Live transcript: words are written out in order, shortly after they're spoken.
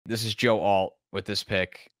This is Joe Alt with this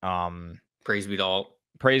pick. Praise be to Alt.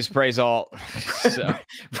 Praise Alt. So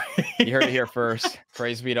you heard it here first.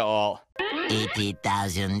 Praise be to Alt.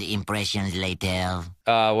 80,000 impressions later.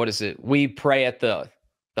 What is it? We pray at the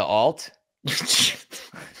Alt.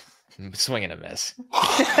 Swing and a miss.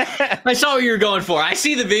 I saw what you were going for. I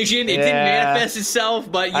see the vision. It didn't manifest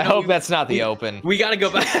itself, but I hope that's not the Open. We got to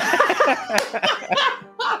go back.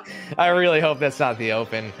 I really hope that's not the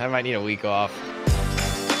Open. I might need a week off.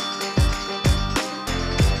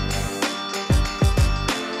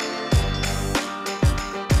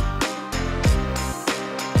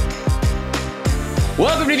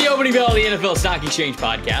 Welcome to the Opening Bell of the NFL Stock Exchange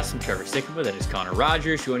Podcast. I'm Trevor Sikkema. That is Connor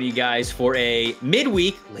Rogers. Joining you guys for a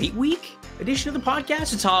midweek, late week edition of the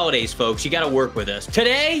podcast. It's holidays, folks. You got to work with us.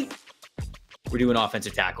 Today, we're doing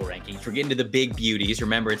offensive tackle rankings. We're getting to the big beauties.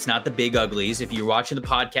 Remember, it's not the big uglies. If you're watching the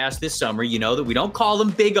podcast this summer, you know that we don't call them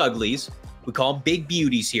big uglies. We call them big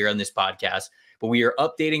beauties here on this podcast. But we are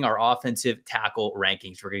updating our offensive tackle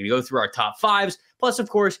rankings. We're going to go through our top fives. Plus, of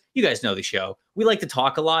course, you guys know the show. We like to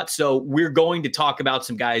talk a lot, so we're going to talk about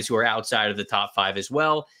some guys who are outside of the top five as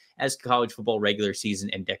well as college football regular season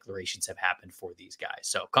and declarations have happened for these guys.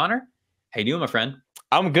 So, Connor, how you doing, my friend?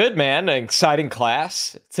 I'm good, man. An exciting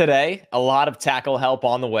class today. A lot of tackle help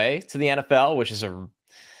on the way to the NFL, which is a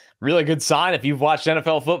really good sign if you've watched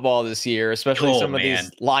NFL football this year, especially some of these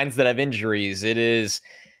lines that have injuries.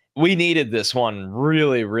 We needed this one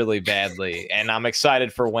really, really badly. And I'm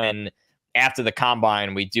excited for when, after the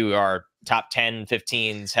combine, we do our top 10,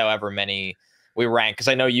 15s, however many we rank. Because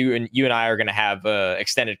I know you and I are going to have an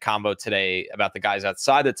extended combo today about the guys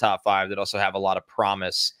outside the top five that also have a lot of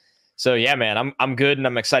promise. So, yeah, man, I'm good. And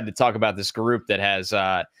I'm excited to talk about this group that has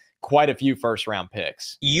quite a few first-round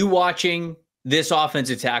picks. You watching this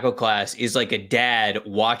offensive tackle class is like a dad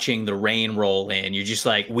watching the rain roll in. You're just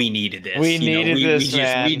like, we needed this. We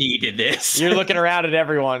needed this. You're looking around at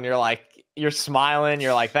everyone. You're smiling.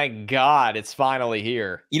 You're like, thank God it's finally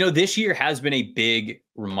here. You know, this year has been a big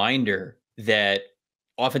reminder that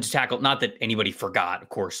offensive tackle, not that anybody forgot, of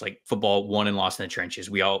course, like football won and lost in the trenches.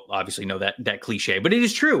 We all obviously know that cliche, but it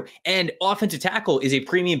is true. And offensive tackle is a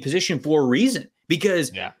premium position for a reason,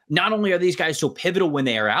 because not only are these guys so pivotal when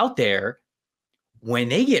they are out there, when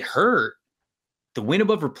they get hurt, the win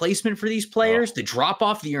above replacement for these players, the drop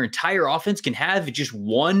off that your entire offense can have if just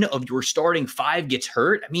one of your starting five gets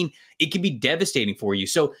hurt, I mean, it can be devastating for you.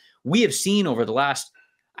 So we have seen over the last,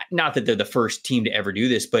 not that they're the first team to ever do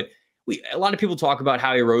this, but a lot of people talk about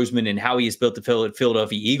Howie Roseman and how he has built the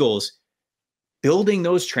Philadelphia Eagles. Building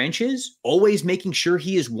those trenches, always making sure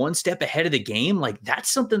he is one step ahead of the game. Like,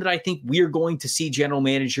 that's something that I think we are going to see general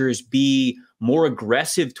managers be more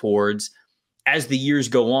aggressive towards as the years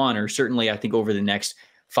go on, or certainly I think over the next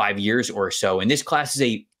 5 years or so. And this class is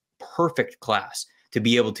a perfect class to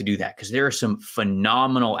be able to do that, because there are some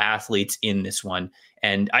phenomenal athletes in this one.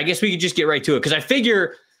 And I guess we could just get right to it, because I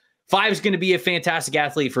figure 5 is going to be a fantastic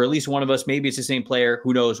athlete for at least one of us. Maybe it's the same player.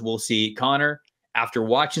 Who knows? We'll see. Connor, after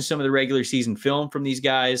watching some of the regular season film from these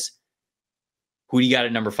guys, who do you got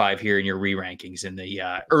at number 5 here in your re-rankings in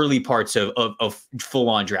the early parts of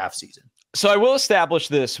full-on draft season? So I will establish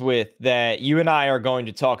this with that you and I are going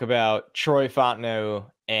to talk about Troy Fashanu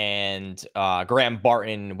and Graham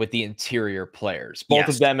Barton with the interior players. Both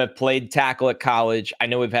of them have played tackle at college. I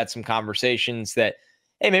know we've had some conversations that,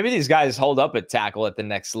 hey, maybe these guys hold up at tackle at the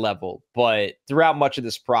next level. But throughout much of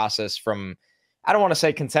this process, from, I don't want to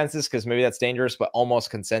say consensus because maybe that's dangerous, but almost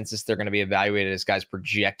consensus, they're going to be evaluated as guys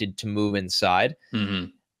projected to move inside. Mm-hmm.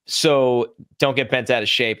 So don't get bent out of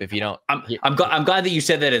shape if you don't. I'm glad that you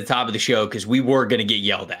said that at the top of the show, because we were going to get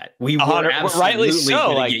yelled at. We were rightly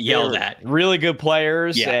so. Like, get yelled at. Really good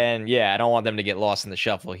players, and I don't want them to get lost in the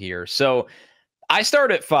shuffle here. So I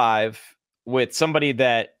start at 5 with somebody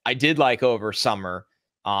that I did like over summer,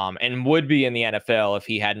 and would be in the NFL if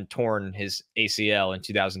he hadn't torn his ACL in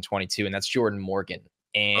 2022, and that's Jordan Morgan.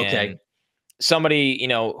 And somebody,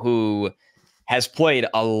 who has played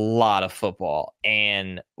a lot of football.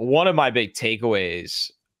 And one of my big takeaways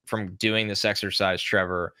from doing this exercise,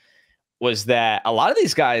 Trevor, was that a lot of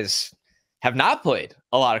these guys have not played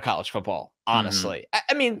a lot of college football, honestly. Mm-hmm.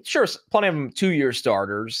 I mean, sure, plenty of them 2-year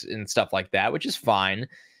starters and stuff like that, which is fine.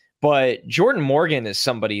 But Jordan Morgan is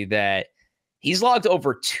somebody that he's logged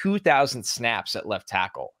over 2,000 snaps at left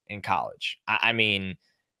tackle in college. I mean,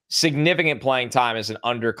 significant playing time as an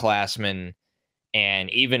underclassman. And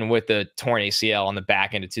even with the torn ACL on the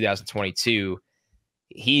back end of 2022,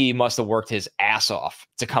 he must have worked his ass off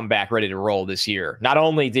to come back ready to roll this year. Not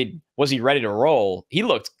only was he ready to roll,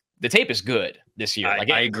 the tape is good this year.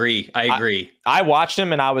 I agree. I watched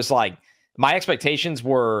him and I was like, my expectations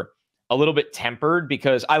were a little bit tempered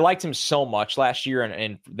because I liked him so much last year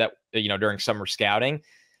and that, during summer scouting.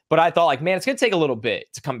 But I thought, like, man, it's going to take a little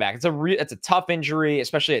bit to come back. It's a tough injury,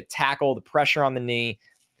 especially at tackle, the pressure on the knee.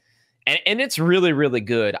 And it's really, really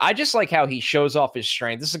good. I just like how he shows off his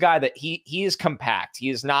strength. This is a guy that he is compact. He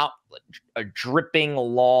is not a dripping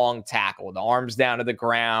long tackle with the arms down to the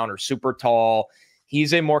ground or super tall.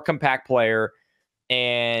 He's a more compact player,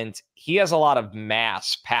 and he has a lot of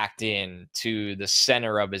mass packed in to the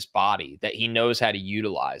center of his body that he knows how to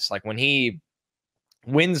utilize. Like when he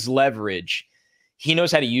wins leverage, he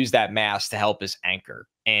knows how to use that mass to help his anchor.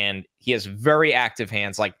 And he has very active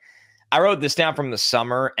hands. Like, I wrote this down from the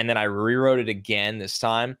summer, and then I rewrote it again this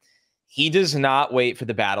time. He does not wait for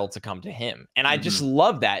the battle to come to him. And I just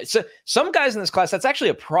love that. So some guys in this class, that's actually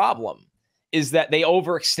a problem, is that they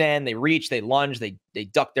overextend, they reach, they lunge, they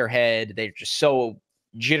duck their head. They're just so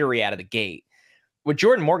jittery out of the gate. With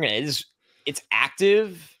Jordan Morgan, it's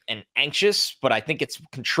active and anxious, but I think it's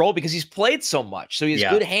controlled because he's played so much. So he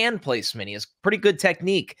has good hand placement. He has pretty good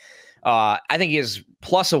technique. I think he has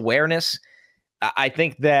plus awareness. I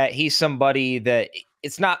think that he's somebody that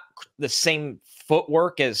it's not the same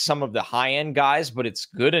footwork as some of the high-end guys, but it's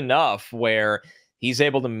good enough where he's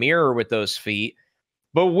able to mirror with those feet.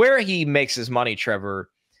 But where he makes his money, Trevor,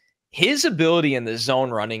 his ability in the zone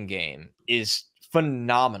running game is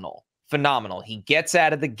phenomenal. Phenomenal. He gets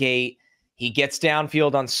out of the gate. He gets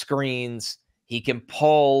downfield on screens. He can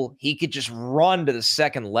pull. He could just run to the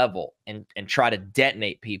second level and try to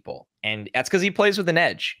detonate people. And that's because he plays with an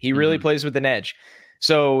edge. He really plays with an edge.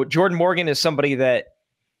 So Jordan Morgan is somebody that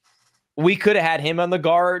we could have had him on the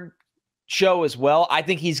guard show as well. I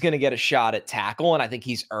think he's going to get a shot at tackle, and I think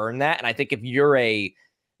he's earned that. And I think if you're a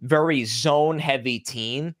very zone-heavy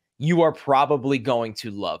team, you are probably going to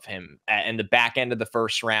love him in the back end of the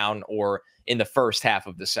first round or in the first half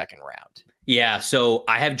of the second round. Yeah, so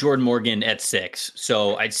I have Jordan Morgan at 6.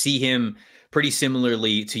 So I'd see him pretty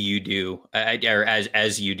similarly to you do, or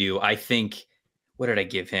as you do. I think, what did I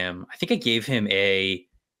give him? I think I gave him a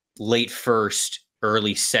late first,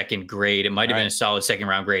 early second grade. It might have been a solid second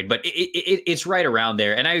round grade, but it's right around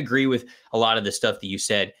there. And I agree with a lot of the stuff that you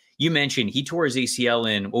said. You mentioned he tore his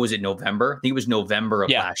ACL in, what was it, November? I think it was November of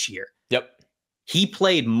last year. Yep. He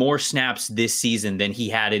played more snaps this season than he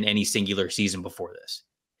had in any singular season before this.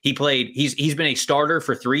 He's been a starter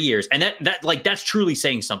for 3 years. And that's truly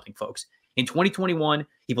saying something, folks. In 2021,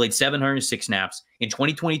 he played 706 snaps. In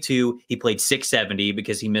 2022, he played 670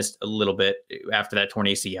 because he missed a little bit after that torn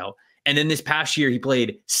ACL. And then this past year, he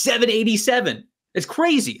played 787. It's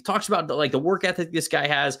crazy. It talks about the work ethic this guy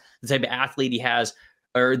has, the type of athlete he has,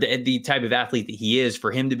 or the type of athlete that he is.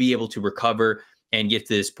 For him to be able to recover and get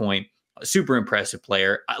to this point, a super impressive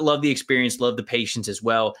player. I love the experience, love the patience as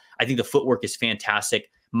well. I think the footwork is fantastic.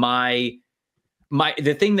 The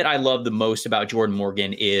thing that I love the most about Jordan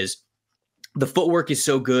Morgan is the footwork is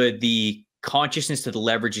so good. The consciousness to the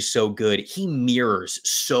leverage is so good. He mirrors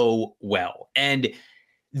so well. And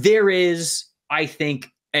there is, I think,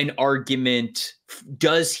 an argument.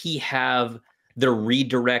 Does he have the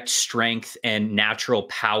redirect strength and natural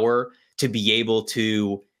power to be able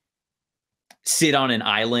to sit on an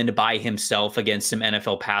island by himself against some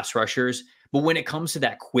NFL pass rushers? But when it comes to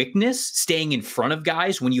that quickness, staying in front of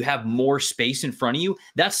guys, when you have more space in front of you,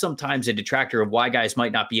 that's sometimes a detractor of why guys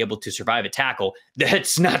might not be able to survive a tackle.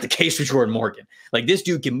 That's not the case for Jordan Morgan. Like, this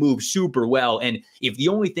dude can move super well. And if the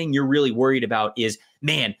only thing you're really worried about is,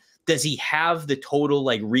 man, does he have the total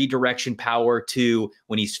redirection power to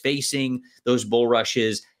when he's facing those bull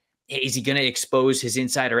rushes? Is he going to expose his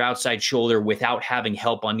inside or outside shoulder without having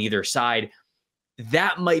help on either side?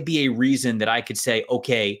 That might be a reason that I could say,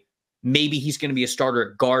 okay, maybe he's going to be a starter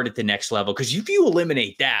at guard at the next level. Because if you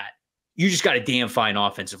eliminate that, you just got a damn fine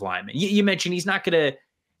offensive lineman. You mentioned he's not going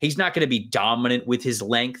to be dominant with his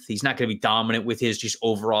length. He's not going to be dominant with his just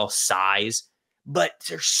overall size. But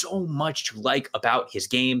there's so much to like about his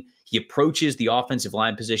game. He approaches the offensive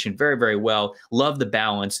line position very, very well. Love the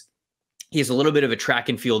balance. He has a little bit of a track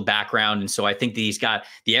and field background, and so I think that he's got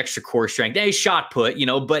the extra core strength. He's shot put,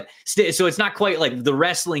 but so it's not quite like the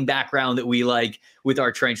wrestling background that we like with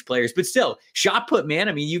our trench players, but still shot put, man.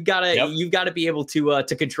 I mean, you've got to be able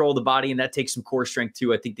to control the body, and that takes some core strength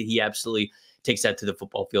too. I think that he absolutely takes that to the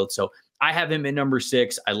football field. So I have him at number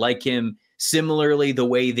 6. I like him similarly the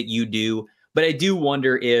way that you do, but I do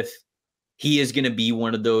wonder if he is going to be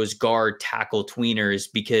one of those guard tackle tweeners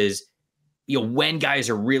because when guys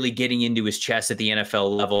are really getting into his chest at the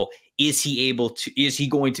NFL level, is he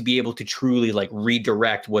going to be able to truly like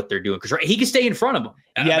redirect what they're doing? Because he can stay in front of them.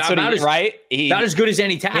 Yeah, that's about about as good as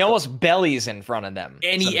any tackle. He almost bellies in front of them.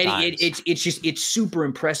 And it's super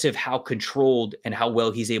impressive how controlled and how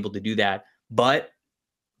well he's able to do that. But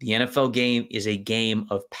the NFL game is a game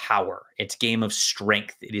of power. It's a game of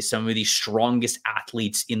strength. It is some of the strongest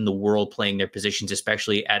athletes in the world playing their positions,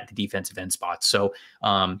 especially at the defensive end spots. So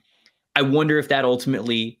I wonder if that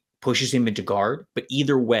ultimately pushes him into guard. But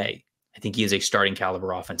either way, I think he is a starting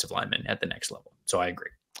caliber offensive lineman at the next level. So I agree.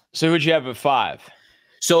 So who'd you have at 5?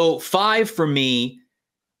 So 5 for me,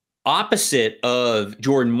 opposite of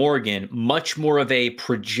Jordan Morgan, much more of a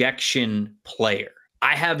projection player.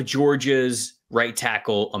 I have Georgia's right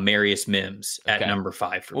tackle, Amarius Mims, at number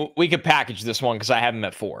 5 for me. We could package this one because I have him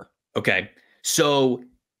at 4. Okay. So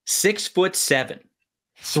 6'7",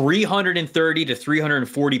 330 to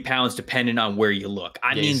 340 pounds, depending on where you look.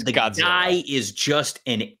 I mean, the guy is just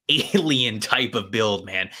an alien type of build,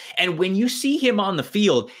 man. And when you see him on the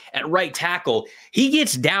field at right tackle, he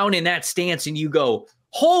gets down in that stance and you go,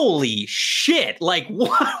 holy shit. Like,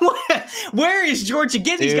 what? Where is Georgia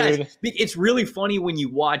getting these guys? It's really funny when you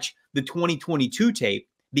watch the 2022 tape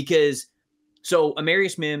because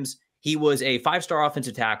Amarius Mims, he was a 5-star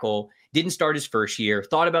offensive tackle, didn't start his first year,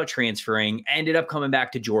 thought about transferring, ended up coming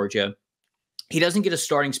back to Georgia. He doesn't get a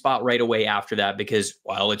starting spot right away after that because,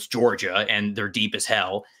 well, it's Georgia and they're deep as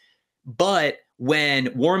hell. But when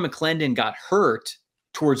Warren McClendon got hurt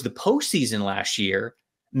towards the postseason last year,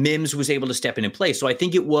 Mims was able to step in and play. So I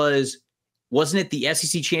think wasn't it the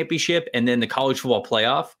SEC championship and then the college football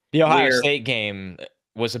playoff? The Ohio State game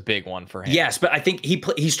was a big one for him. Yes, but I think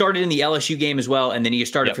he started in the LSU game as well, and then he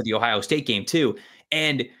started for the Ohio State game too.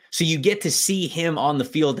 And so you get to see him on the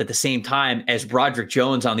field at the same time as Broderick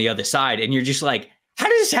Jones on the other side, and you're just like, how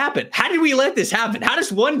did this happen? How did we let this happen? How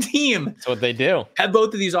does one team That's what they do. have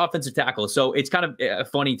both of these offensive tackles? So it's kind of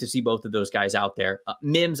funny to see both of those guys out there.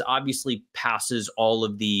 Mims obviously passes all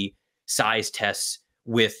of the size tests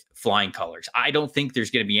with flying colors. I don't think there's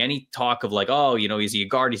going to be any talk of like, oh, is he a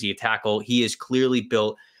guard? Is he a tackle? He is clearly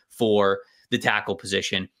built for the tackle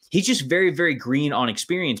position. He's just very, very green on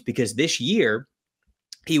experience because this year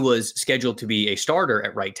he was scheduled to be a starter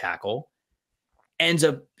at right tackle, ends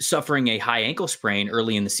up suffering a high ankle sprain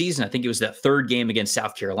early in the season. I think it was that 3rd game against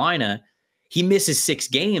South Carolina. He misses 6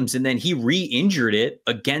 games and then he re-injured it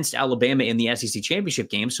against Alabama in the SEC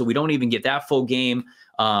championship game. So we don't even get that full game.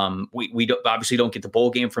 We obviously don't get the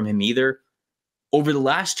bowl game from him either. Over the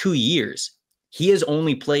last 2 years, he has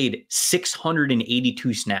only played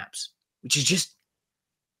 682 snaps, which is just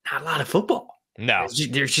not a lot of football. No,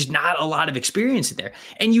 there's just not a lot of experience in there.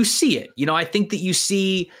 And you see it. I think that you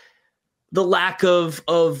see the lack of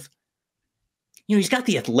he's got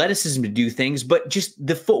the athleticism to do things, but just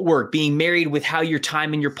the footwork, being married with how you're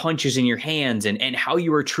timing your punches in your hands and how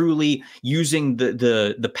you are truly using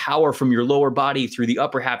the power from your lower body through the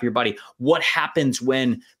upper half of your body. What happens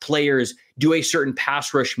when players do a certain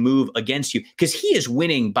pass rush move against you? Because he is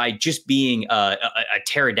winning by just being a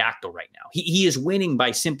pterodactyl right now. He is winning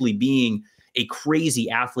by simply being a crazy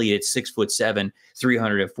athlete at 6'7",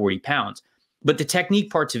 340 pounds. But the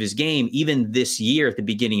technique parts of his game, even this year at the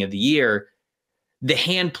beginning of the year, the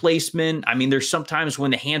hand placement, I mean, there's sometimes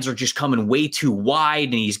when the hands are just coming way too wide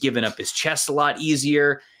and he's giving up his chest a lot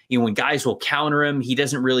easier. When guys will counter him, he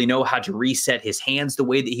doesn't really know how to reset his hands the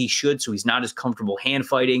way that he should, so he's not as comfortable hand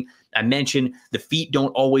fighting. I mentioned the feet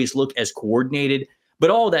don't always look as coordinated. But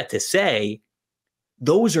all that to say,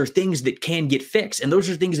 those are things that can get fixed, and those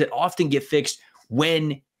are things that often get fixed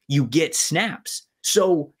when you get snaps.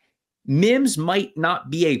 So Mims might not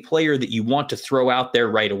be a player that you want to throw out there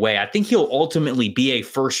right away. I think he'll ultimately be a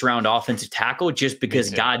first-round offensive tackle just because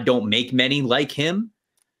God don't make many like him.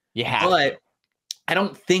 Yeah. But I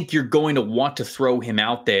don't think you're going to want to throw him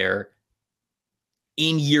out there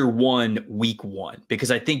in year 1, week 1, because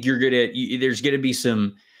I think there's going to be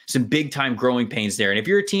some big-time growing pains there. And if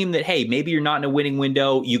you're a team that, hey, maybe you're not in a winning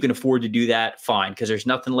window, you can afford to do that, fine, because there's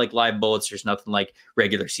nothing like live bullets. There's nothing like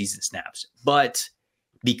regular season snaps. But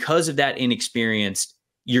because of that inexperience,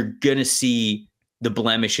 you're going to see the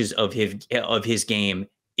blemishes of his game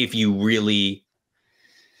if you really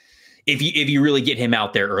get him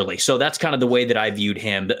out there early. So that's kind of the way that I viewed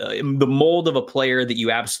him. The mold of a player that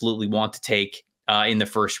you absolutely want to take in the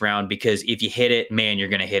first round, because if you hit it, man, you're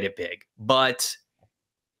going to hit it big. But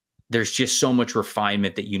there's just so much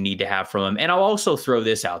refinement that you need to have from him. And I'll also throw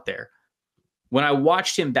this out there. When I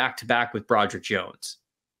watched him back-to-back with Broderick Jones,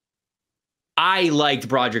 I liked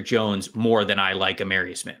Broderick Jones more than I like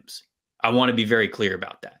Amarius Mims. I want to be very clear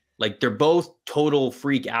about that. Like, they're both total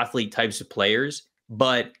freak athlete types of players,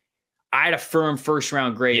 but I had a firm first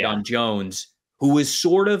round grade on Jones, who was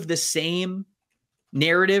sort of the same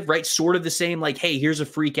narrative, right? Sort of the same, like, hey, here's a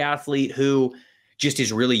freak athlete who just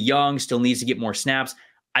is really young, still needs to get more snaps.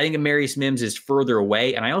 I think Amarius Mims is further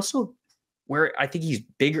away. And I also, where I think he's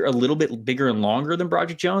bigger, a little bit bigger and longer than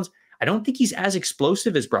Broderick Jones, I don't think he's as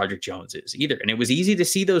explosive as Broderick Jones is either. And it was easy to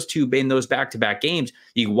see those two in those back-to-back games.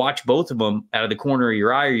 You could watch both of them out of the corner of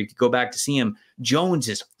your eye, or you could go back to see him. Jones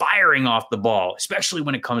is firing off the ball, especially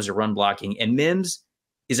when it comes to run blocking. And Mims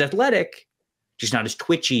is athletic, just not as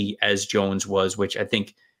twitchy as Jones was, which I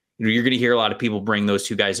think you're going to hear a lot of people bring those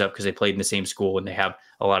two guys up because they played in the same school and they have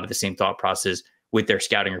a lot of the same thought process with their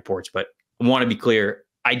scouting reports. But I want to be clear,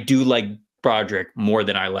 I do like Broderick more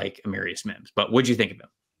than I like Amarius Mims. But what'd you think of him?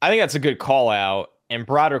 I think that's a good call out. And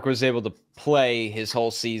Broderick was able to play his whole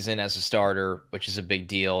season as a starter, which is a big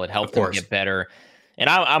deal. It helped him get better. And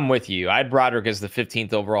I'm with you. I had Broderick as the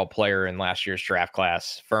 15th overall player in last year's draft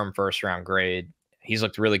class, firm first round grade. He's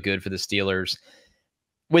looked really good for the Steelers.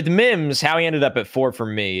 With Mims, how he ended up at 4 for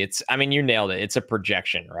me, you nailed it. It's a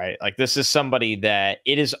projection, right? Like, this is somebody that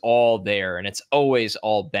it is all there and it's always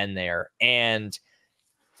all been there. And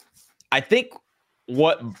I think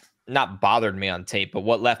what not bothered me on tape, but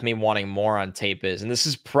what left me wanting more on tape is, and this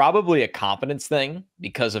is probably a confidence thing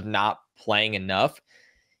because of not playing enough,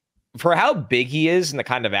 for how big he is and the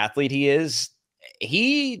kind of athlete he is,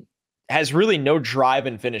 he has really no drive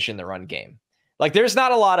and finish in the run game. Like, there's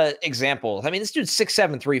not a lot of examples. I mean, this dude's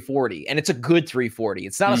 6'7", 340, and it's a good 340.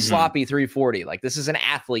 It's not a sloppy 340. Like, this is an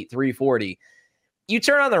athlete 340. You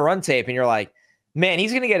turn on the run tape and you're like, man,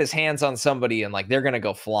 he's going to get his hands on somebody and like they're going to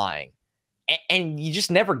go flying. And you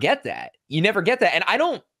just never get that. You never get that. And I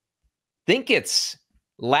don't think it's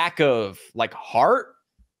lack of like heart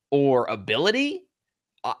or ability.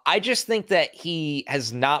 I just think that he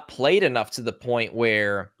has not played enough to the point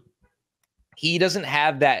where he doesn't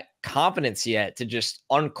have that confidence yet to just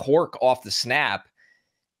uncork off the snap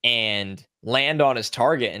and land on his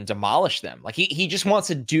target and demolish them. Like, he just wants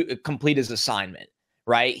to complete his assignment,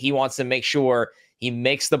 right? He wants to make sure he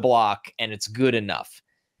makes the block and it's good enough.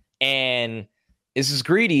 And this is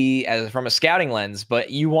greedy from a scouting lens,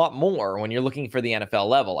 but you want more when you're looking for the NFL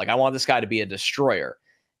level. Like, I want this guy to be a destroyer.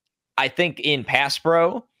 I think in pass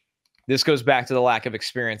pro, this goes back to the lack of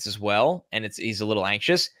experience as well. And he's a little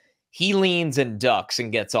anxious. He leans and ducks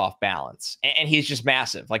and gets off balance. And he's just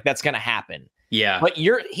massive. Like, that's going to happen. Yeah. But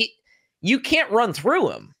you can't run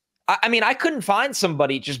through him. I mean, I couldn't find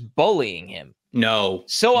somebody just bullying him. No.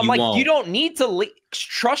 So I'm like, you don't need to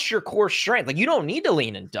trust your core strength. Like, you don't need to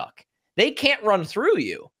lean and duck. They can't run through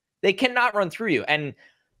you. They cannot run through you. And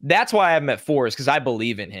that's why I have him at 4, is because I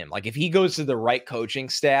believe in him. Like, if he goes to the right coaching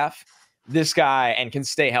staff, this guy, and can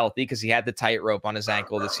stay healthy because he had the tightrope on his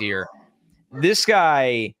ankle this year, this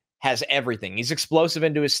guy has everything. He's explosive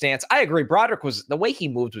into his stance. I agree. Broderick the way he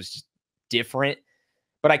moved was just different.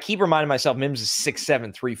 But I keep reminding myself, Mims is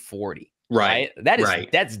 6'7", 340. Right.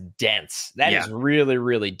 That's dense. That is really,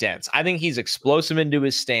 really dense. I think he's explosive into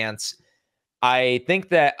his stance. I think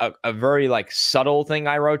that a very like subtle thing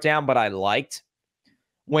I wrote down, but I liked,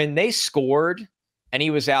 when they scored and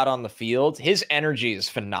he was out on the field, his energy is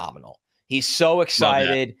phenomenal. He's so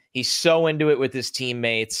excited. He's so into it with his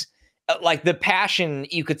teammates. Like, the passion,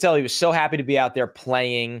 you could tell he was so happy to be out there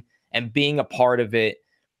playing and being a part of it.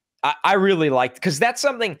 I really liked, because that's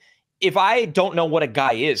something, if I don't know what a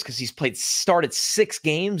guy is, because he's started 6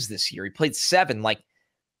 games this year, he played 7. Like,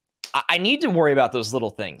 I need to worry about those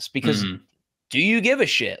little things, because do you give a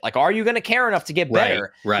shit? Like, are you going to care enough to get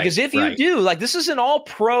better? Right. Because if you do, like, this is an all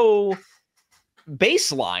pro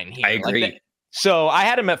baseline here. I agree. Like, so I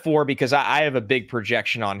had him at 4 because I have a big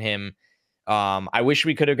projection on him. I wish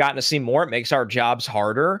we could have gotten to see more. It makes our jobs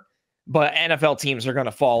harder, but NFL teams are going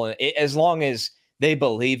to fall in, as long as they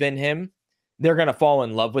believe in him, they're going to fall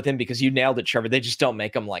in love with him, because you nailed it, Trevor. They just don't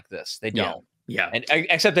make him like this. They don't. Yeah. And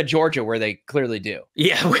except at Georgia, where they clearly do.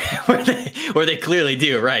 Yeah. where they clearly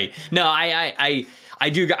do. Right. No, I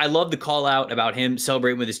do. I love the call out about him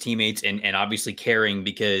celebrating with his teammates and obviously caring,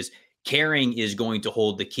 because caring is going to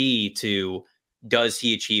hold the key to, does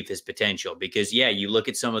he achieve his potential? Because you look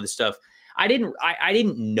at some of the stuff. I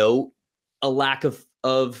didn't note a lack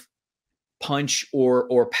of punch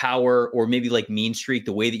or power or maybe like mean streak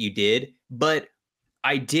the way that you did, but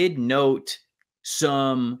I did note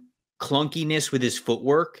some clunkiness with his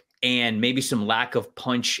footwork and maybe some lack of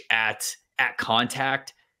punch at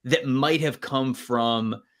contact that might have come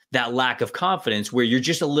from that lack of confidence, where you're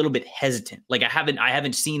just a little bit hesitant. Like, I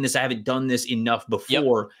haven't seen this. I haven't done this enough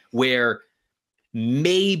before, where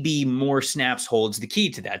maybe more snaps holds the key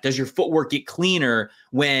to that. Does your footwork get cleaner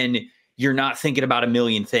when you're not thinking about a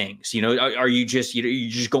million things. You know, are you just, you know,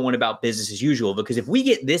 you're just going about business as usual? Because if we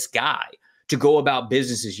get this guy to go about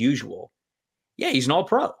business as usual, yeah, he's an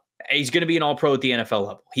all-pro. He's going to be an all-pro at the NFL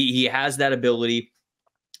level. He has that ability.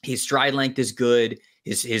 His stride length is good.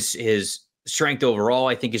 His strength overall,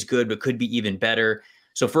 I think, is good, but could be even better.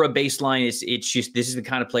 So for a baseline, it's just, this is the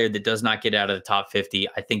kind of player that does not get out of the top 50.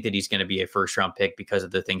 I think that he's going to be a first-round pick because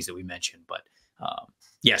of the things that we mentioned. But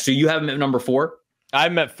yeah, so you have him at number 4?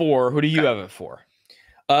 I'm at 4. Who do you have at 4?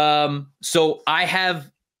 So I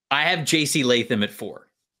have JC Latham at 4.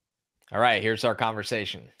 All right, here's our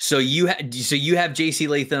conversation. So you have JC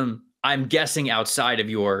Latham, I'm guessing, outside of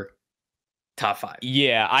your top 5.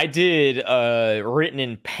 Yeah, I did written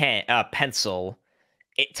in pencil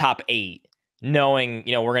top 8, knowing,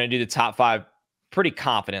 you know, we're going to do the top 5 pretty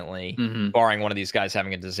confidently, barring one of these guys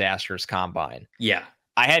having a disastrous combine. Yeah.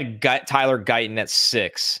 I had Tyler Guyton at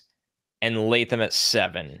 6 and Latham at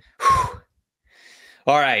 7.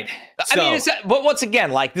 All right. So, I mean, but once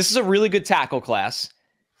again, like, this is a really good tackle class.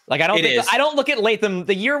 Like, I don't look at Latham.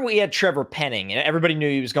 The year we had Trevor Penning, and everybody knew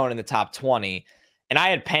he was going in the top 20, and I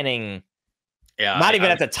had Penning. Yeah, not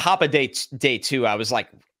even at the top of day 2. I was like,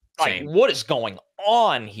 what is going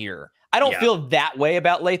on here? I don't feel that way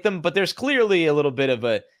about Latham, but there's clearly a little bit of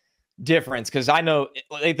a difference, because I know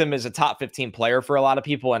Latham is a top 15 player for a lot of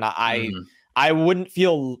people, and I wouldn't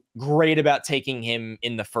feel great about taking him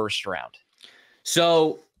in the first round.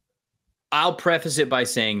 So I'll preface it by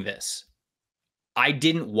saying this. I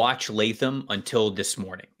didn't watch Latham until this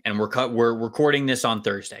morning, and we're recording this on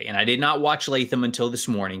Thursday, and I did not watch Latham until this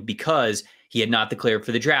morning because he had not declared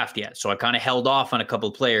for the draft yet. So I kind of held off on a couple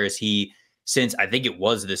of players. Since I think it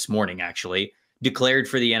was this morning, actually, declared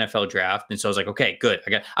for the NFL draft. And so I was like, okay, good.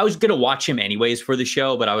 I was going to watch him anyways for the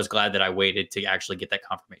show, but I was glad that I waited to actually get that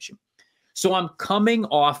confirmation. So I'm coming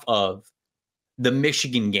off of the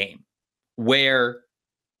Michigan game, where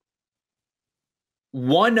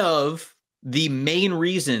one of the main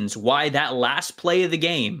reasons why that last play of the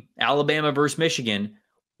game, Alabama versus Michigan,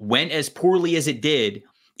 went as poorly as it did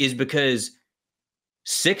is because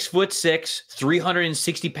 6'6",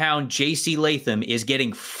 360-pound JC Latham is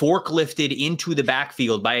getting forklifted into the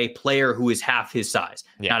backfield by a player who is half his size.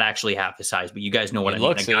 Yeah. Not actually half his size, but you guys know what I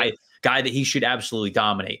mean. A guy that he should absolutely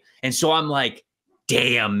dominate. And so I'm like,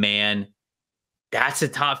 damn, man, that's a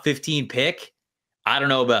top 15 pick? I don't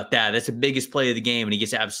know about that. That's the biggest play of the game, and he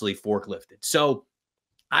gets absolutely forklifted. So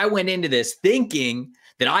I went into this thinking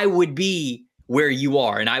that I would be where you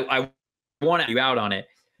are, and I want you out on it.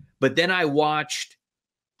 But then I watched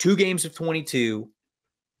 2 games of 22,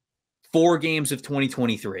 4 games of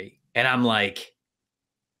 2023. And I'm like,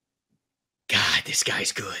 God, this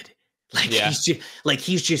guy's good.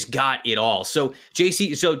 He's just got it all. So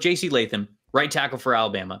JC Latham, right tackle for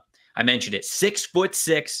Alabama. I mentioned it.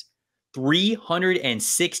 6'6",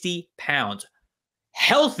 360 pounds.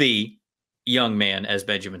 Healthy young man, as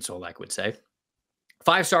Benjamin Solak would say.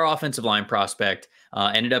 5-star offensive line prospect.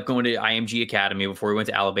 Ended up going to IMG Academy before he went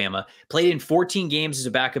to Alabama. Played in 14 games as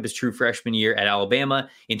a backup his true freshman year at Alabama.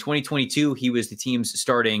 In 2022, he was the team's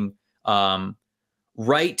starting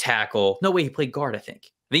right tackle. No way, he played guard, I think.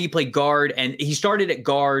 I think he played guard, and he started at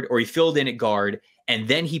guard, or he filled in at guard, and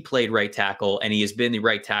then he played right tackle, and he has been the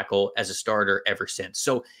right tackle as a starter ever since.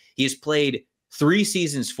 So he has played 3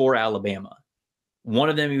 seasons for Alabama. One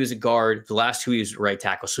of them, he was a guard. The last 2, he was right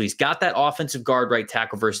tackle. So he's got that offensive guard, right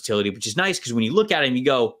tackle versatility, which is nice because when you look at him, you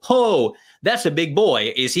go, oh, that's a big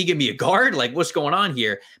boy. Is he going to be a guard? Like, what's going on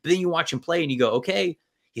here? But then you watch him play and you go, okay,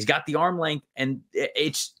 he's got the arm length. And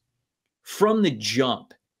it's from the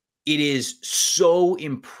jump, it is so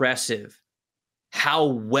impressive how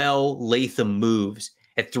well Latham moves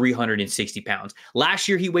at 360 pounds. Last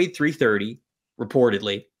year, he weighed 330,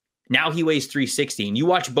 reportedly. Now he weighs 360, and you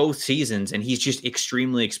watch both seasons, and he's just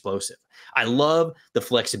extremely explosive. I love the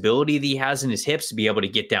flexibility that he has in his hips to be able to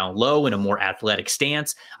get down low in a more athletic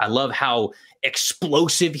stance. I love how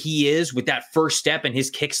explosive he is with that first step and his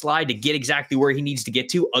kick slide to get exactly where he needs to get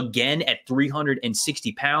to, again, at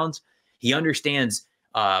 360 pounds. He understands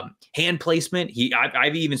hand placement.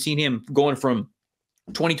 I've even seen him going from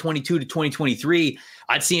 2022 to 2023,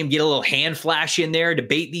 I'd see him get a little hand flash in there to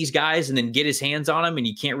bait these guys and then get his hands on them, and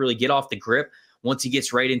you can't really get off the grip once he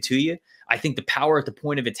gets right into you. I think the power at the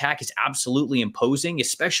point of attack is absolutely imposing,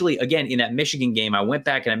 especially, again, in that Michigan game. I went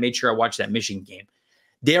back and I made sure I watched that Michigan game.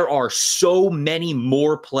 There are so many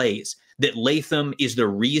more plays that Latham is the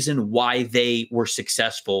reason why they were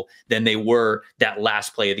successful than they were that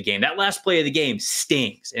last play of the game. That last play of the game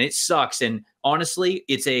stings, and it sucks. And honestly,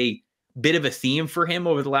 it's a bit of a theme for him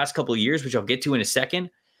over the last couple of years, which I'll get to in a second.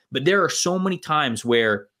 But there are so many times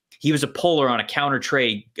where he was a puller on a counter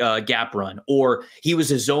trade gap run, or he was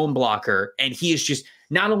a zone blocker, and he is just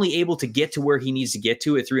not only able to get to where he needs to get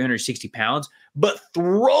to at 360 pounds, but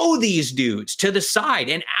throw these dudes to the side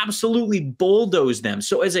and absolutely bulldoze them.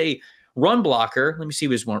 So as a run blocker, let me see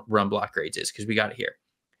what his run block grades is, because we got it here.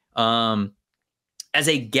 As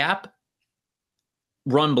a gap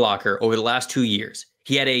run blocker over the last 2 years,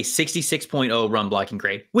 he had a 66.0 run blocking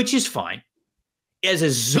grade, which is fine. As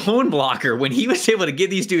a zone blocker, when he was able to get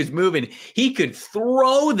these dudes moving, he could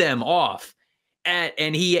throw them off.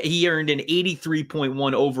 And he earned an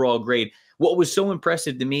 83.1 overall grade. What was so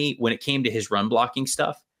impressive to me when it came to his run blocking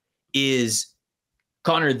stuff is,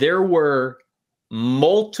 Connor, there were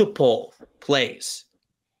multiple plays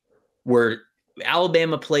where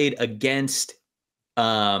Alabama played against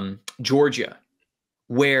Georgia,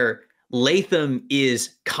 where Latham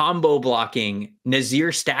is combo blocking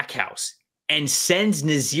Nazir Stackhouse and sends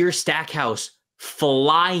Nazir Stackhouse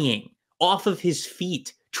flying off of his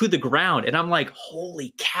feet to the ground. And I'm like,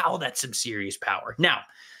 holy cow, that's some serious power. Now,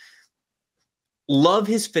 love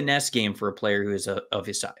his finesse game for a player who is of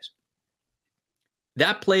his size.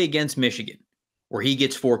 That play against Michigan, where he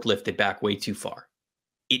gets forklifted back way too far,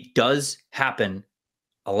 it does happen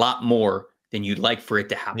a lot more than you'd like for it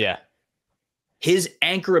to happen. Yeah. His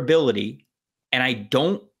anchor ability, and I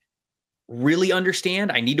don't really understand.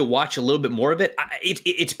 I need to watch a little bit more of it.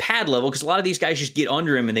 It's pad level, because a lot of these guys just get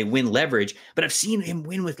under him and they win leverage, but I've seen him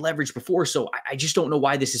win with leverage before. So I just don't know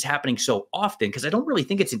why this is happening so often, because I don't really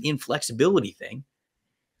think it's an inflexibility thing.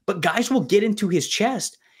 But guys will get into his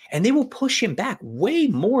chest and they will push him back way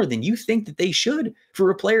more than you think that they should for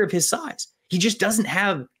a player of his size. He just doesn't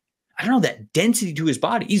have, I don't know, that density to his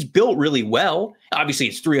body. He's built really well. Obviously,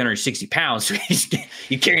 it's 360 pounds, so he's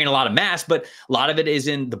carrying a lot of mass, but a lot of it is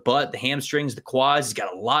in the butt, the hamstrings, the quads. He's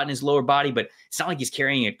got a lot in his lower body, but it's not like he's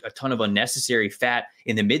carrying a ton of unnecessary fat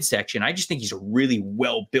in the midsection. I just think he's a really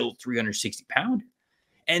well-built 360 pounder.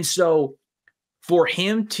 And so for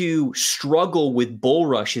him to struggle with bull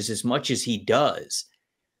rushes as much as he does,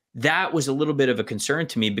 that was a little bit of a concern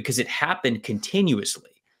to me, because it happened continuously.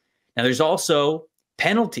 Now, there's also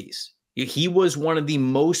penalties. He was one of the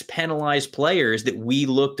most penalized players that we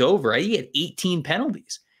looked over. He had 18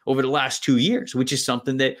 penalties over the last 2 years, which is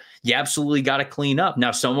something that you absolutely got to clean up.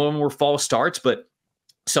 Now, some of them were false starts, but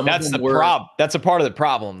some of them were. That's a part of the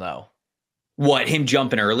problem, though. What, him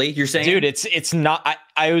jumping early, you're saying? Dude, it's not.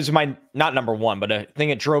 I was my not number one, but a thing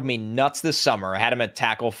that drove me nuts this summer. I had him at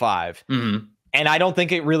tackle 5, and I don't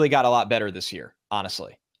think it really got a lot better this year,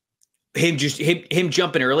 honestly. Him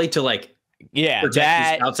jumping early to like. Yeah,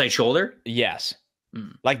 protect his outside shoulder. Yes,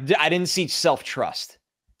 like I didn't see self-trust.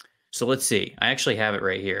 So let's see. I actually have it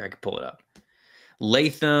right here. I can pull it up.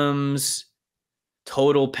 Latham's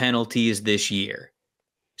total penalties this year: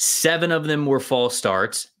 7 of them were false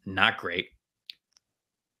starts, not great.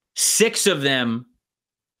 6 of them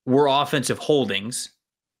were offensive holdings.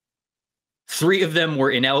 3 of them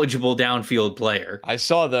were ineligible downfield player. I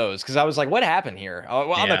saw those because I was like, what happened here?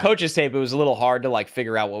 Well, on the coach's tape, it was a little hard to like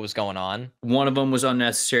figure out what was going on. 1 of them was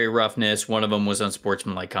unnecessary roughness. 1 of them was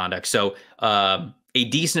unsportsmanlike conduct. So a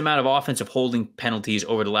decent amount of offensive holding penalties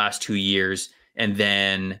over the last 2 years. And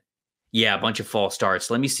then, a bunch of false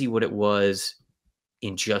starts. Let me see what it was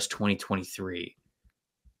in just 2023.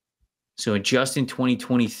 So in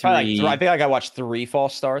 2023. I think I watched 3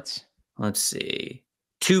 false starts. Let's see.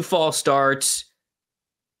 2 false starts,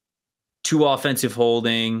 2 offensive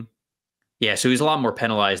holding. Yeah, so he was a lot more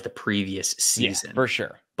penalized the previous season. Yeah, for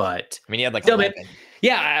sure. But I mean, he had like 11.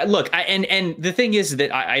 Yeah, look, and the thing is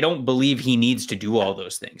that I don't believe he needs to do all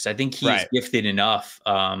those things. I think he's gifted enough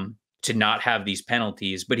to not have these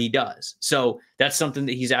penalties, but he does. So that's something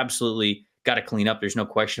that he's absolutely got to clean up. There's no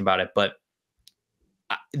question about it. But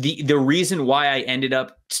the reason why I ended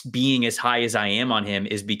up being as high as I am on him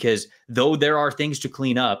is because though there are things to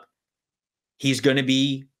clean up, he's going to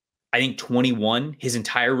be, I think, 21 his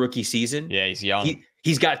entire rookie season. Yeah, he's young.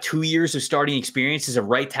 He's got 2 years of starting experience as a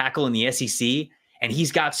right tackle in the SEC, and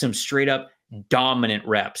he's got some straight up dominant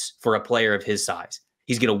reps for a player of his size.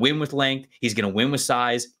 He's going to win with length. He's going to win with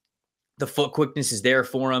size. The foot quickness is there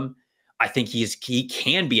for him. I think he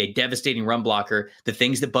can be a devastating run blocker. The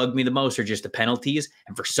things that bug me the most are just the penalties.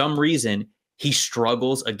 And for some reason, he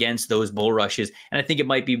struggles against those bull rushes. And I think it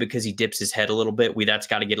might be because he dips his head a little bit. That's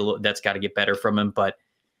got to get better from him. But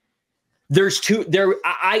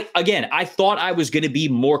I thought I was going to be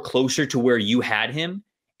more closer to where you had him.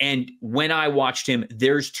 And when I watched him,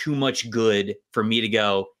 there's too much good for me to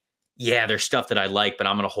go, yeah, there's stuff that I like, but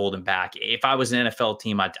I'm going to hold him back. If I was an NFL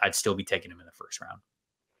team, I'd still be taking him in the first round.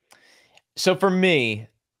 So for me,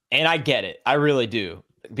 and I get it, I really do,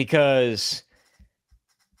 because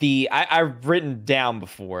I've written down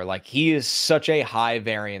before, like, he is such a high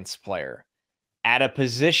variance player at a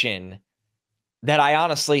position that I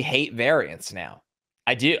honestly hate variance now.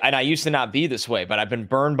 I do, and I used to not be this way, but I've been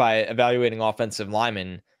burned by evaluating offensive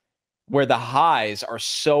linemen where the highs are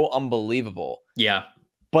so unbelievable. Yeah.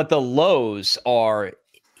 But the lows are,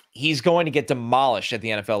 he's going to get demolished at the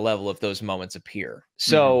NFL level if those moments appear.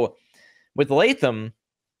 So with Latham,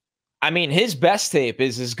 I mean, his best tape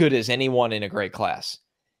is as good as anyone in a great class.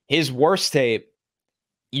 His worst tape,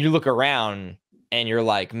 you look around and you're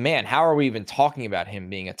like, man, how are we even talking about him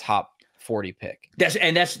being a top 40 pick?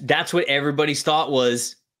 That's what everybody's thought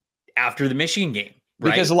was after the Michigan game.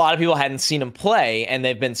 Right? Because a lot of people hadn't seen him play, and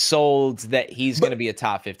they've been sold that he's going to be a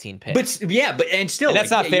top 15 pick. But that's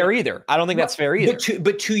not fair either. I don't think that's fair either.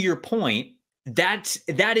 But to your point, that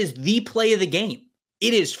is the play of the game.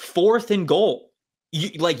 It is 4th and goal.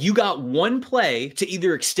 You got one play to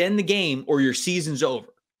either extend the game or your season's over.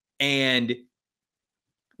 And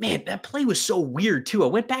man, that play was so weird too. I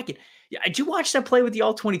went back and did you watch that play with the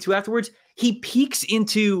all 22 afterwards? He peeks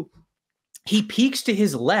to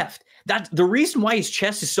his left. That's the reason why his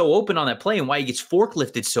chest is so open on that play and why he gets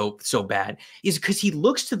forklifted so bad is because he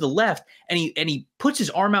looks to the left and he puts his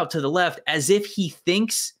arm out to the left as if he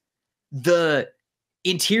thinks the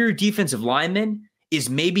interior defensive lineman is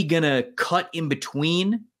maybe gonna cut in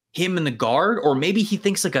between him and the guard, or maybe he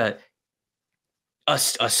thinks like a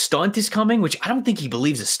stunt is coming, which I don't think he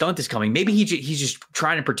believes a stunt is coming. Maybe he's just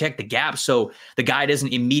trying to protect the gap so the guy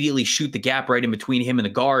doesn't immediately shoot the gap right in between him and the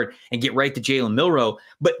guard and get right to Jalen Milroe.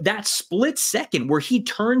 But that split second where he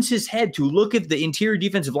turns his head to look if the interior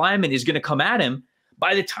defensive lineman is going to come at him,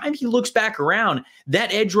 by the time he looks back around,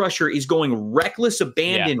 that edge rusher is going reckless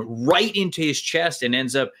abandon right into his chest and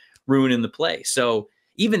ends up ruining the play. So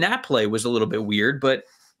even that play was a little bit weird, but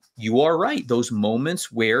you are right. Those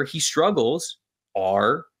moments where he struggles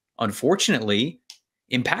are unfortunately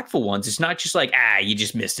impactful ones. It's not just like, you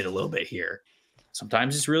just missed it a little bit here.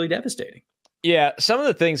 Sometimes it's really devastating. Yeah. Some of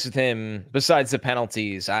the things with him, besides the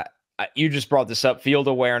penalties, you just brought this up, field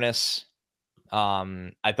awareness.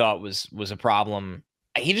 I thought was a problem.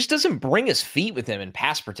 He just doesn't bring his feet with him in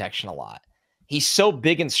pass protection a lot. He's so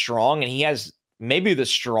big and strong, and he has maybe the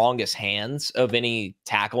strongest hands of any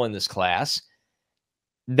tackle in this class,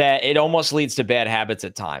 that it almost leads to bad habits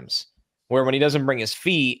at times, where when he doesn't bring his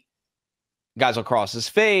feet, guys will cross his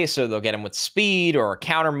face or they'll get him with speed or a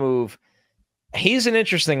counter move. He's an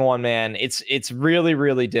interesting one, man. It's really,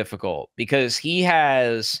 really difficult because he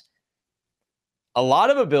has a lot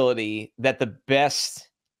of ability that the best,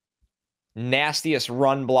 nastiest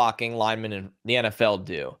run blocking linemen in the NFL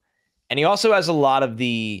do. And he also has a lot of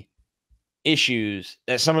the issues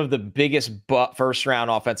that some of the biggest first round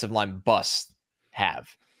offensive line busts have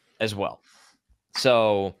as well.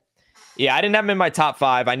 So yeah, I didn't have him in my top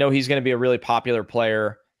 5. I know he's going to be a really popular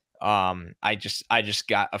player. I just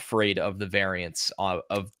got afraid of the variance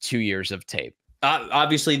of 2 years of tape.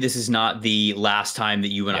 Obviously, this is not the last time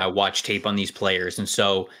that you and I watch tape on these players. And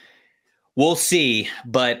so we'll see.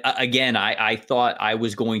 But again, I thought I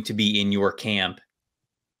was going to be in your camp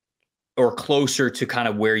or closer to kind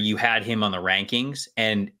of where you had him on the rankings.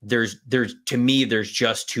 And there's to me, there's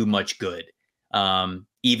just too much good.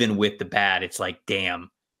 Even with the bad, it's like,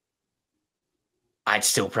 damn, I'd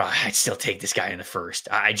still take this guy in the first.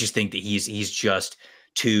 I just think that he's just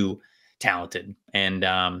too talented. And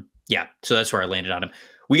so that's where I landed on him.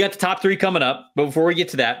 We got the top 3 coming up, but before we get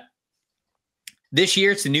to that, this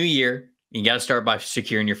year, it's the new year. You got to start by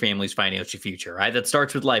securing your family's financial future, right? That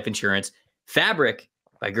starts with life insurance. Fabric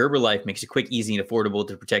by Gerber Life makes it quick, easy, and affordable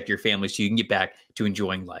to protect your family so you can get back to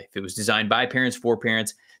enjoying life. It was designed by parents for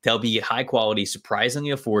parents to help you get high quality,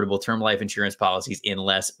 surprisingly affordable term life insurance policies in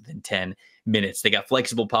less than 10 minutes. They got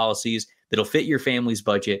flexible policies that'll fit your family's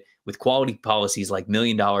budget with quality policies like $1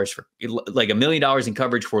 million in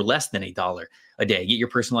coverage for less than $1 a day. Get your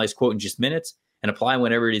personalized quote in just minutes and apply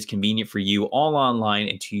whenever it is convenient for you, all online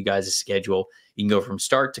and to you guys' schedule. You can go from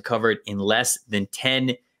start to cover it in less than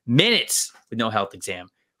 10 minutes with no health exam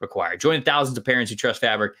required. Join the thousands of parents who trust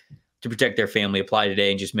Fabric to protect their family. Apply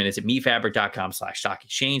today in just minutes at meetfabric.com/stock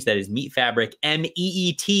exchange. That is meetfabric,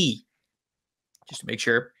 MEET. Just to make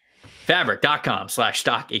sure.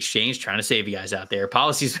 Fabric.com/stock exchange. Trying to save you guys out there.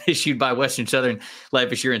 Policies issued by Western Southern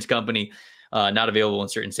Life Assurance Company. Not available in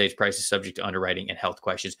certain states. Prices subject to underwriting and health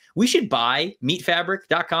questions. We should buy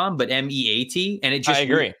meetfabric.com, but MEAT. And it just, I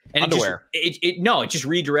agree. And underwear. It just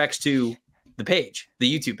redirects to the page,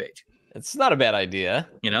 the YouTube page. It's not a bad idea.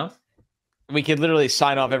 You know? We could literally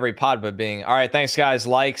sign off every pod by being, all right, thanks guys,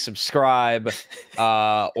 like, subscribe,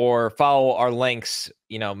 or follow our links,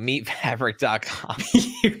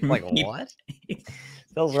 meetfabric.com. Like, what?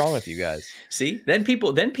 The hell's wrong with you guys? See, then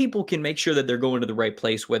people can make sure that they're going to the right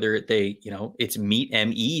place, whether they, it's meet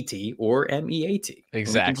MEET or MEAT.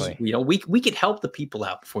 Exactly. We could help the people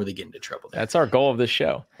out before they get into trouble. That's our goal of this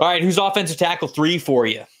show. All right, who's offensive tackle 3 for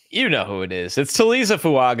you? You know who it is. It's Tallies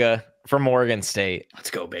Fuaga from Oregon State.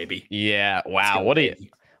 Let's go, baby. Yeah. Wow.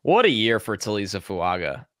 What a year for Tallies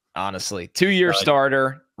Fuaga. Honestly, 2-year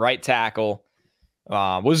starter, right tackle.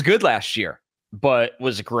 Was good last year, but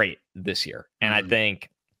was great this year. And I think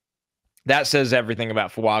that says everything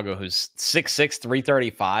about Fuaga, who's 6'6",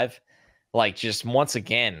 335. Like, just once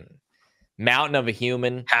again, mountain of a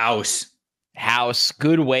human. House.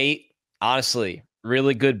 Good weight. Honestly,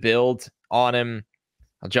 really good build on him.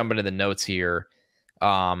 I'll jump into the notes here.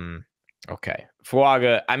 Okay.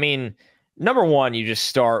 Fuaga, I mean, number one, you just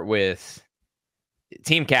start with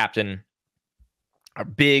team captain. A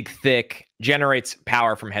big, thick, generates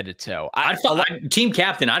power from head to toe. Team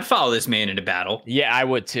captain, I'd follow this man into battle. Yeah, I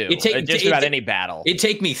would too. Just about any battle. It'd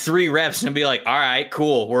take me 3 reps and be like, all right,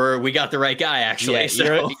 cool. We got the right guy, actually.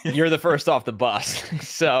 Yeah, you're the first off the bus.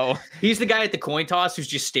 So he's the guy at the coin toss who's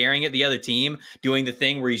just staring at the other team, doing the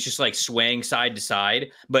thing where he's just like swaying side to side.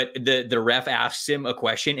 But the ref asks him a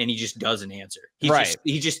question and he just doesn't answer. He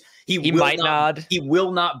might nod. He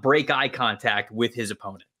will not break eye contact with his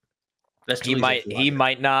opponent. He might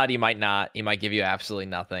nod. He might not. He might give you absolutely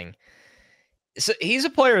nothing. So he's a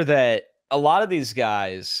player that a lot of these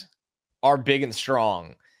guys are big and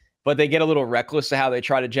strong, but they get a little reckless to how they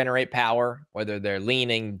try to generate power, whether they're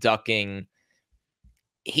leaning, ducking.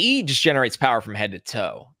 He just generates power from head to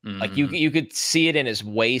toe. Like you could see it in his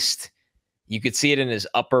waist. You could see it in his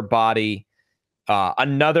upper body.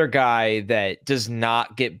 Another guy that does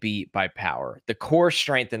not get beat by power. The core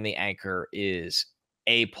strength in the anchor is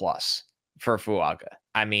A+ for Fuaga.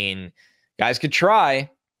 I mean, guys could try.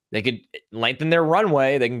 They could lengthen their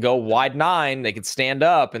runway. They can go wide 9. They could stand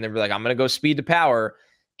up and they'd be like, I'm going to go speed to power.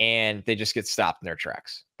 And they just get stopped in their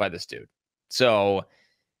tracks by this dude. So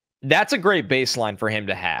that's a great baseline for him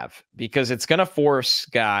to have because it's going to force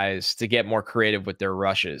guys to get more creative with their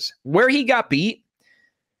rushes. Where he got beat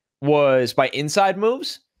was by inside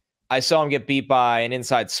moves. I saw him get beat by an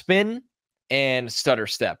inside spin and stutter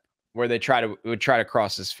step where they would try to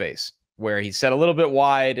cross his face, where he set a little bit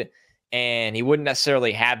wide and he wouldn't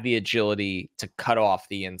necessarily have the agility to cut off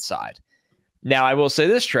the inside. Now, I will say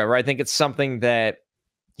this, Trevor, I think it's something that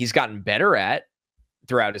he's gotten better at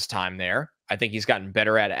throughout his time there. I think he's gotten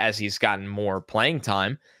better at it as he's gotten more playing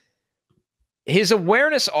time. His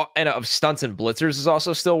awareness of stunts and blitzers is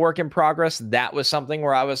also still work in progress. That was something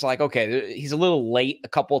where I was like, okay, he's a little late a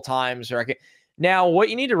couple of times. Now, what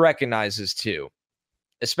you need to recognize is too,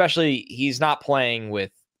 especially he's not playing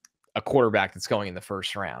with a quarterback that's going in the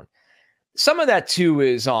first round. Some of that too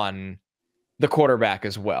is on the quarterback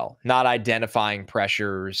as well, not identifying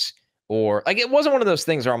pressures or like, it wasn't one of those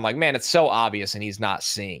things where I'm like, man, it's so obvious and he's not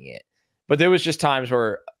seeing it. But there was just times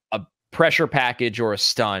where a pressure package or a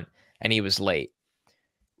stunt and he was late.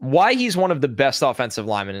 Why he's one of the best offensive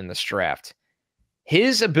linemen in this draft,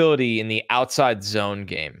 his ability in the outside zone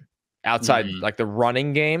game, like the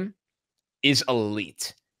running game, is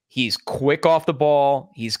elite. He's quick off the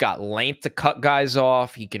ball. He's got length to cut guys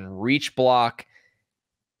off. He can reach block,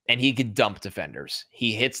 and he can dump defenders.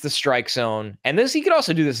 He hits the strike zone. And he could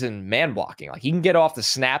also do this in man blocking. Like he can get off the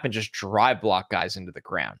snap and just drive block guys into the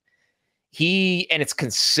ground. And it's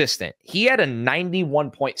consistent. He had a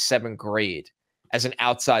 91.7 grade as an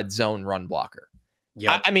outside zone run blocker.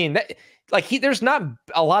 Yeah, I mean, there's not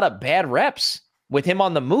a lot of bad reps with him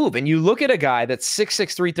on the move. And you look at a guy that's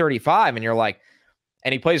 6'6", 335, and you're like,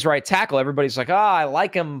 and he plays right tackle. Everybody's like, I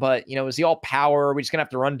like him, but is he all power? Are we just gonna have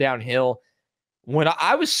to run downhill? When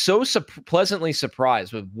I was so pleasantly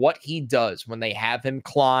surprised with what he does when they have him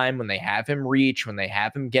climb, when they have him reach, when they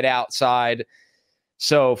have him get outside.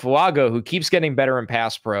 So Fuaga, who keeps getting better in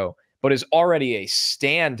pass pro, but is already a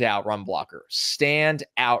standout run blocker.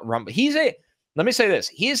 Let me say this.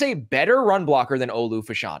 He is a better run blocker than Olu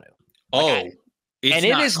Fashanu. It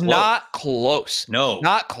is not close. No.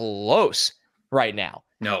 Not close right now.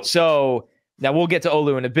 No. So now we'll get to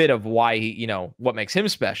Olu in a bit of why what makes him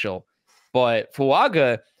special. But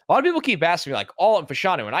Fuaga, a lot of people keep asking me like, all in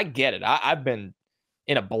Fashanu, and I get it. I've been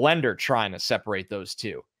in a blender trying to separate those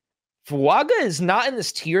two. Fuaga is not in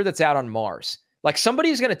this tier that's out on Mars. Like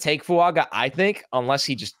somebody's going to take Fuaga, I think, unless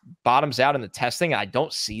he just bottoms out in the testing. I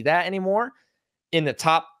don't see that anymore in the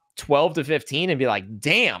top 12 to 15 and be like,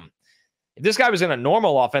 damn, if this guy was in a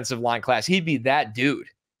normal offensive line class, he'd be that dude.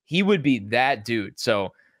 He would be that dude.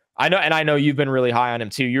 So I know you've been really high on him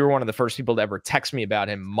too. You were one of the first people to ever text me about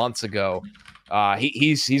him months ago.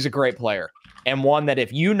 He's a great player. and one that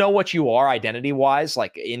if you know what you are identity-wise,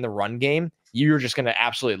 like in the run game, you're just going to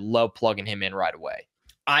absolutely love plugging him in right away.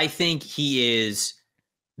 I think he is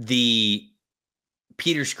the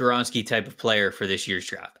Peter Skoronski type of player for this year's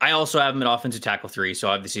draft. I also have him at offensive tackle 3, so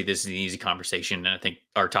obviously this is an easy conversation, and I think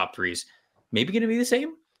our top 3 is maybe going to be the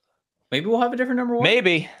same. Maybe we'll have a different number 1.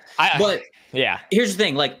 Maybe. But yeah. Here's the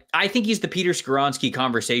thing. Like, I think he's the Peter Skoronski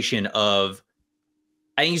conversation of,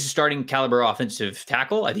 I think he's a starting caliber offensive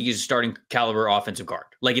tackle. I think he's a starting caliber offensive guard.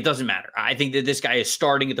 Like, it doesn't matter. I think that this guy is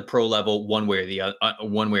starting at the pro level one way or the other,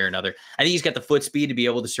 one way or another. I think he's got the foot speed to be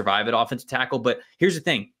able to survive at offensive tackle. But here's the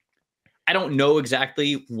thing. I don't know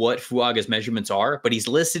exactly what Fuaga's measurements are, but he's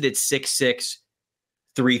listed at 6'6",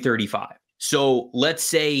 335. So let's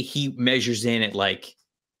say he measures in at like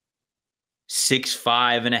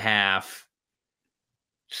 6'5.5",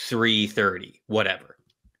 330, whatever.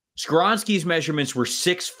 Skoronski's measurements were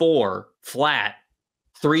 6'4", flat,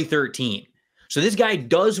 313. So this guy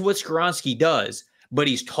does what Skoronski does, but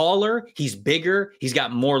he's taller, he's bigger, he's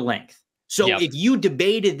got more length. So if you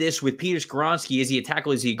debated this with Peter Skoronski, is he a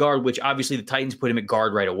tackle, is he a guard, which obviously the Titans put him at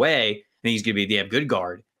guard right away, and he's going to be a damn good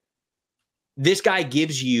guard. This guy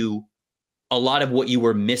gives you a lot of what you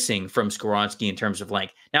were missing from Skoronski in terms of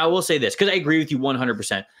length. Now, I will say this, because I agree with you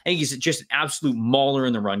 100%. I think he's just an absolute mauler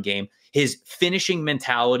in the run game. His finishing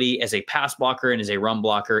mentality as a pass blocker and as a run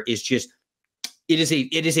blocker is just, it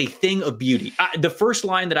is a thing of beauty. The first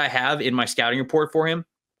line that I have in my scouting report for him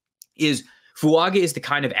is, Fuaga is the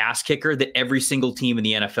kind of ass kicker that every single team in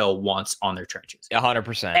the NFL wants on their trenches.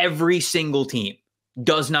 100%. Every single team.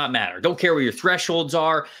 Does not matter. Don't care what your thresholds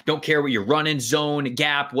are. Don't care what your run in zone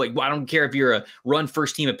gap. I don't care if you're a run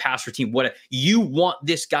first team, a pass first team. What you want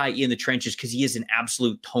this guy in the trenches because he is an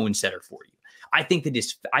absolute tone setter for you. I think that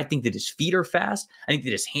his feet are fast. I think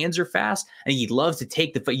that his hands are fast. I think he loves to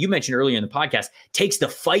take the fight. You mentioned earlier in the podcast, takes the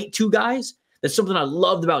fight to guys. That's something I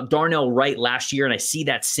loved about Darnell Wright last year, and I see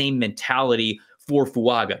that same mentality for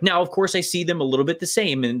Fuaga. Now, of course, I see them a little bit the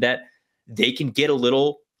same in that they can get a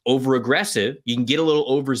little over aggressive. You can get a little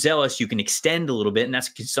overzealous. You can extend a little bit, and that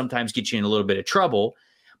can sometimes get you in a little bit of trouble.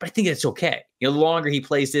 But I think that's okay. The longer he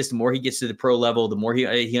plays this, the more he gets to the pro level, the more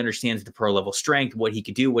he understands the pro level strength, what he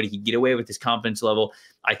could do, what he could get away with, his confidence level.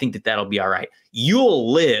 I think that that'll be all right.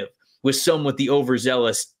 You'll live with some with the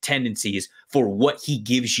overzealous tendencies for what he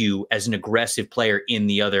gives you as an aggressive player in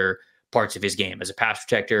the other parts of his game, as a pass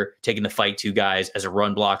protector, taking the fight to guys, as a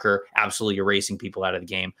run blocker, absolutely erasing people out of the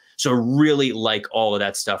game. So really like all of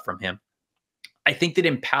that stuff from him. I think that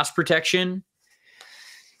in pass protection,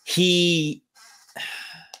 he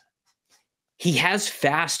has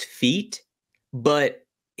fast feet, but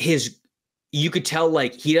you could tell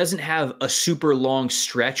like he doesn't have a super long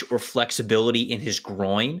stretch or flexibility in his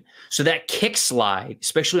groin. So that kick slide,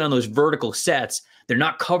 especially on those vertical sets, they're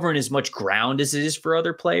not covering as much ground as it is for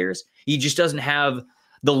other players. He just doesn't have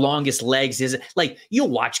the longest legs. Like you'll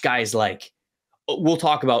watch guys like, we'll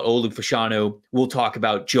talk about Olu Fashanu. We'll talk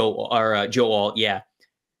about Joe Alt. Yeah.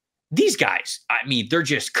 These guys, I mean, they're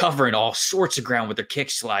just covering all sorts of ground with their kick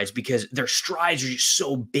slides because their strides are just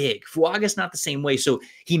so big. Fuaga's not the same way. So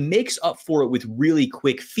he makes up for it with really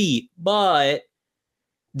quick feet, but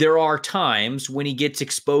there are times when he gets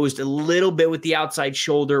exposed a little bit with the outside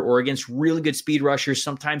shoulder or against really good speed rushers.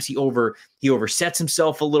 Sometimes he oversets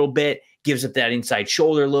himself a little bit, gives up that inside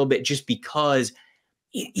shoulder a little bit just because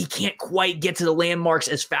he can't quite get to the landmarks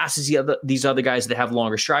as fast as these other guys that have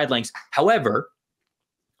longer stride lengths. However,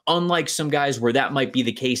 unlike some guys where that might be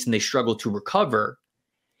the case and they struggle to recover,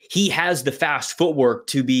 he has the fast footwork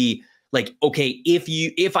to be like, okay,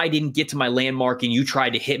 if I didn't get to my landmark and you tried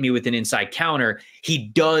to hit me with an inside counter, he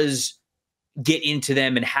does get into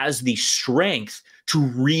them and has the strength to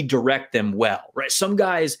redirect them well, right? Some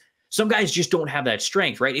guys just don't have that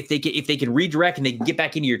strength, right? If they can redirect and they can get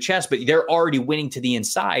back into your chest, but they're already winning to the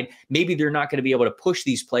inside, maybe they're not going to be able to push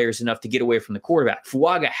these players enough to get away from the quarterback.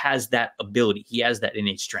 Fuaga has that ability. He has that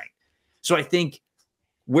innate strength. So I think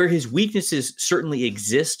where his weaknesses certainly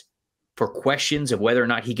exist for questions of whether or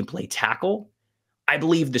not he can play tackle, I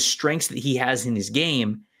believe the strengths that he has in his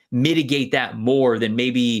game mitigate that more than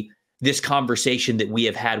maybe this conversation that we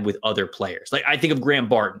have had with other players. Like I think of Graham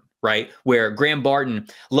Barton, right? Where Graham Barton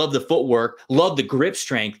loved the footwork, loved the grip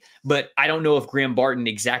strength, but I don't know if Graham Barton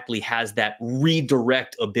exactly has that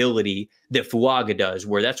redirect ability that Fuaga does,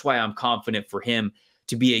 where that's why I'm confident for him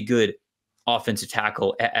to be a good offensive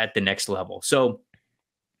tackle at the next level. So,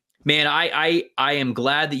 man, I am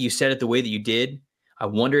glad that you said it the way that you did. I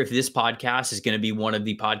wonder if this podcast is going to be one of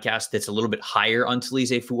the podcasts that's a little bit higher on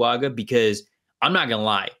Tallies Fuaga, because I'm not going to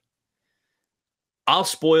lie. I'll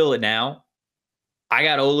spoil it now. I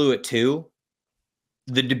got Olu at 2.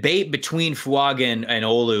 the debate between Fuaga and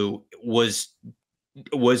Olu was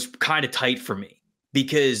kind of tight for me,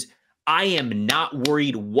 because I am not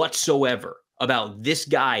worried whatsoever about this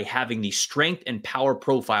guy having the strength and power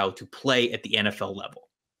profile to play at the NFL level.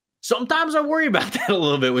 Sometimes I worry about that a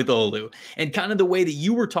little bit with Olu, and kind of the way that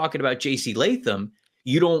you were talking about JC Latham.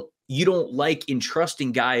 You don't like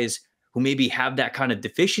entrusting guys who maybe have that kind of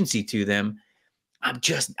deficiency to them.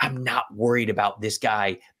 I'm not worried about this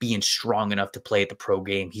guy being strong enough to play at the pro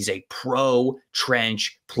game. He's a pro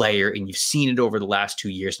trench player, and you've seen it over the last 2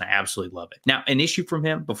 years, and I absolutely love it. Now, an issue from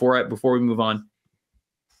him before we move on.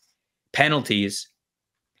 Penalties.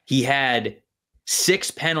 He had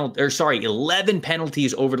 11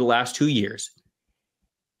 penalties over the last 2 years.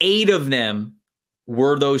 8 of them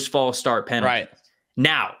were those false start penalties. Right.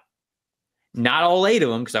 Now, not all 8 of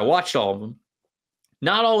them, because I watched all of them.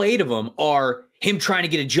 Not all 8 of them are him trying to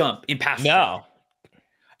get a jump in pass. No.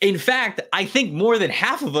 In fact, I think more than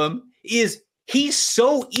half of them is he's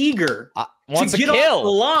so eager to get off the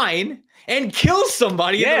line and kill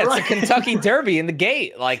somebody. Yeah, it's a Kentucky Derby in the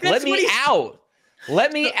gate. Like, let me out.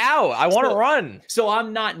 Let me out. I want to run. So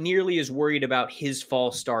I'm not nearly as worried about his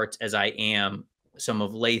false starts as I am some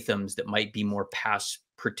of Latham's that might be more pass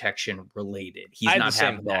protection related. He's not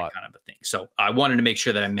having that kind of a thing. So I wanted to make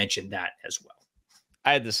sure that I mentioned that as well.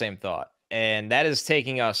 I had the same thought. And that is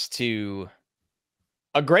taking us to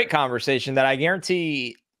a great conversation that I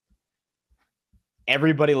guarantee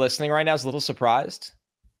everybody listening right now is a little surprised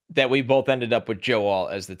that we both ended up with Joe All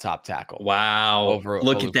as the top tackle. Wow.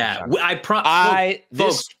 Look at that.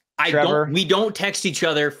 We don't text each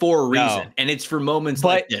other for a reason. And it's for moments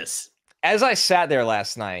like this. As I sat there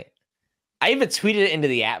last night, I even tweeted it into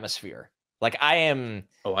the atmosphere. Like, I am.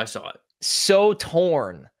 Oh, I saw it. So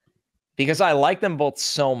torn because I like them both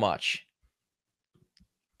so much.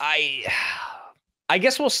 I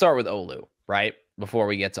guess we'll start with Olu, right? Before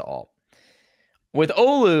we get to All. With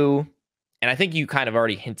Olu, and I think you kind of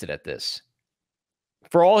already hinted at this,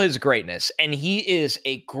 for all his greatness, and he is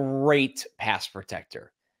a great pass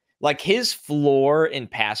protector. Like, his floor in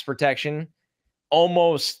pass protection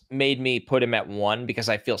almost made me put him at 1 because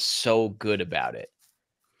I feel so good about it.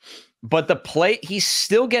 But the play, he's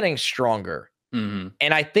still getting stronger. Mm-hmm.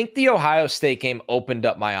 And I think the Ohio State game opened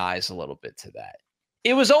up my eyes a little bit to that.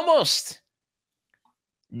 It was almost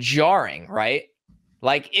jarring, right?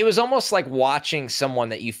 Like, it was almost like watching someone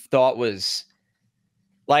that you thought was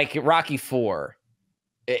like Rocky IV.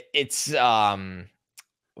 It's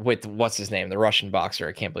with what's his name, the Russian boxer.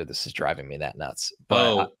 I can't believe this is driving me that nuts.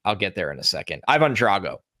 But I'll get there in a second. Ivan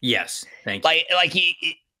Drago. Yes, thank you. Like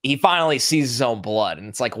he finally sees his own blood, and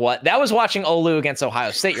it's like, what? That was watching Olu against Ohio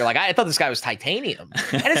State. You're like, I thought this guy was titanium,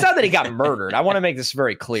 and it's not that he got murdered. I want to make this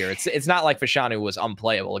very clear. It's not like Fashanu was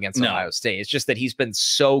unplayable against Ohio State. It's just that he's been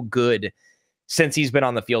so good since he's been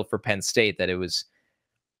on the field for Penn State that it was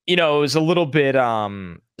a little bit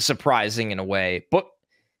surprising in a way. But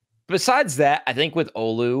besides that, I think with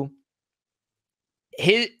Olu,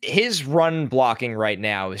 his run blocking right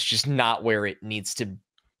now is just not where it needs to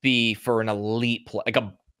be for an elite play, like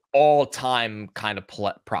a all-time kind of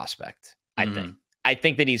prospect. I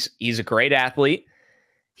think that he's a great athlete.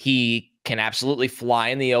 He can absolutely fly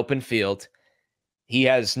in the open field. He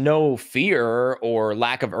has no fear or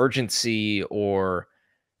lack of urgency or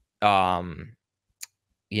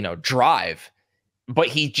drive, but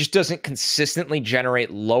he just doesn't consistently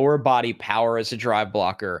generate lower body power as a drive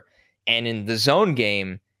blocker. And in the zone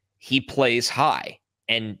game, he plays high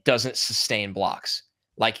and doesn't sustain blocks.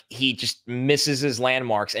 Like, he just misses his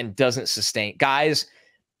landmarks and doesn't sustain. Guys,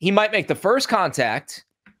 he might make the first contact,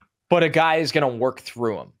 but a guy is going to work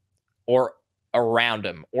through him or around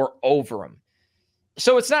him or over him.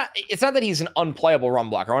 So it's not that he's an unplayable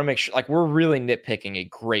run blocker. I want to make sure, like, we're really nitpicking a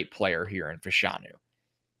great player here in Fashanu.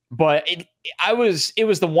 But it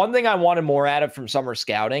was the one thing I wanted more out of from summer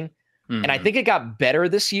scouting. Mm-hmm. And I think it got better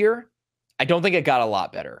this year. I don't think it got a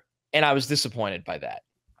lot better. And I was disappointed by that.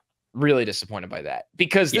 Really disappointed by that.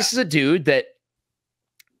 Because this is a dude that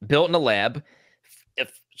built in a lab,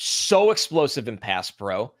 so explosive in pass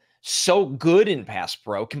pro, so good in pass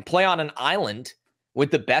pro, can play on an island with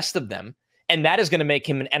the best of them. And that is going to make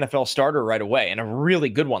him an NFL starter right away, and a really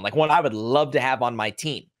good one, like one I would love to have on my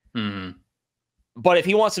team. Mm-hmm. But if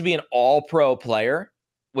he wants to be an all-pro player,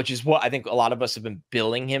 which is what I think a lot of us have been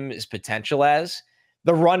billing him his potential as,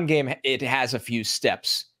 the run game, it has a few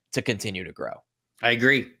steps to continue to grow. I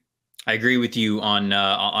agree with you on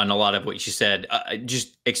a lot of what you said.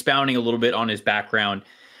 Just expounding a little bit on his background.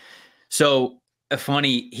 So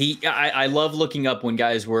funny, I love looking up when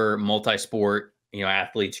guys were multi-sport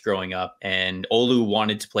athletes growing up, and Olu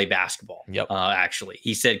wanted to play basketball. Yep. Actually,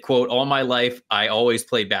 he said, quote, "All my life, I always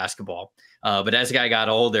played basketball. But as I got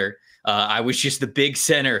older, I was just the big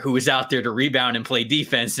center who was out there to rebound and play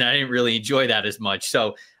defense, and I didn't really enjoy that as much."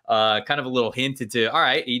 So kind of a little hint into, all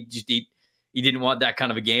right, he didn't want that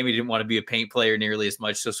kind of a game. He didn't want to be a paint player nearly as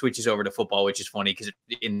much. So switches over to football, which is funny because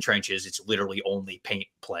in the trenches, it's literally only paint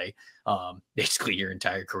play, basically your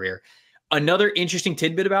entire career. Another interesting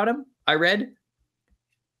tidbit about him, I read.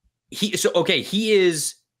 He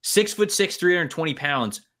is 6'6", 320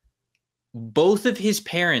 pounds. Both of his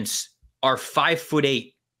parents are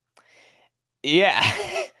 5'8".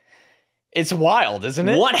 Yeah. It's wild, isn't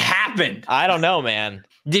it? What happened? I don't know, man.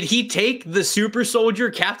 Did he take the super soldier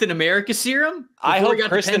Captain America serum? I hope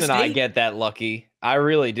Kristen and I get that lucky. I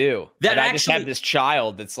really do. I just have this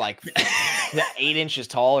child that's like 8 inches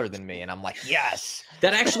taller than me, and I'm like, yes.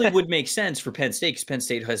 That actually would make sense for Penn State, because Penn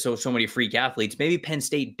State has so many freak athletes. Maybe Penn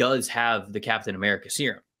State does have the Captain America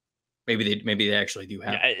serum. Maybe they actually do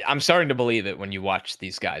have. Yeah, I'm starting to believe it when you watch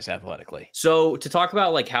these guys athletically. So to talk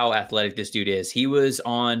about like how athletic this dude is, he was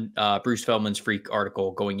on Bruce Feldman's Freak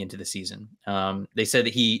article going into the season. They said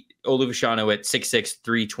that Olu Fashanu at 6'6",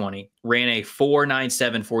 320, ran a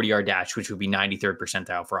 4.97 40-yard dash, which would be 93rd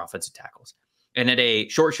percentile for offensive tackles, and at a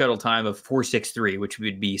short shuttle time of 4.63, which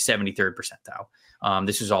would be 73rd percentile.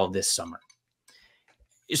 This was all this summer.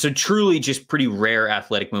 So truly just pretty rare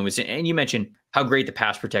athletic movements. And you mentioned how great the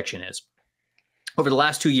pass protection is. Over the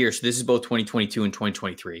last 2 years, so this is both 2022 and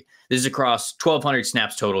 2023. This is across 1,200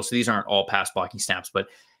 snaps total, so these aren't all pass blocking snaps, but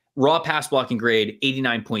raw pass blocking grade,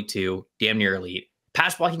 89.2, damn near elite.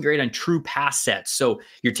 Pass blocking grade on true pass sets. So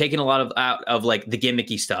you're taking a lot out of like the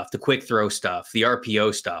gimmicky stuff, the quick throw stuff, the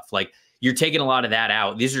RPO stuff. Like you're taking a lot of that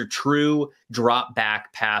out. These are true drop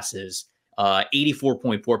back passes,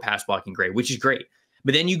 84.4 pass blocking grade, which is great.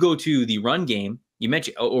 But then you go to the run game. You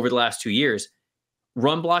mentioned over the last 2 years,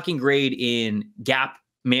 run blocking grade in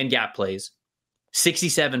man gap plays,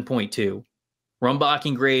 67.2. Run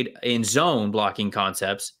blocking grade in zone blocking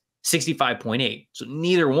concepts, 65.8. So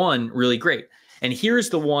neither one really great. And here's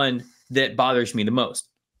the one that bothers me the most.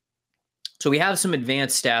 So we have some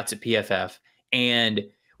advanced stats at PFF, and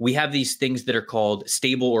we have these things that are called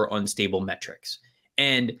stable or unstable metrics.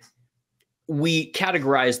 And we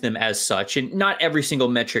categorize them as such, and not every single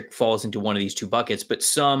metric falls into one of these two buckets, but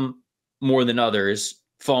some more than others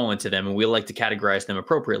fall into them, and we like to categorize them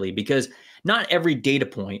appropriately because not every data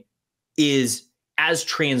point is as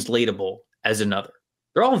translatable as another.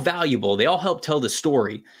 They're all valuable. They all help tell the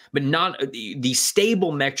story, but not the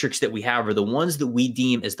stable metrics that we have are the ones that we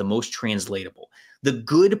deem as the most translatable. The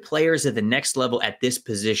good players at the next level at this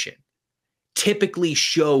position typically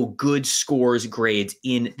show good scores, grades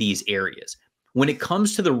in these areas. When it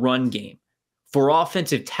comes to the run game, for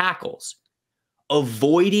offensive tackles,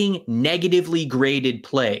 avoiding negatively graded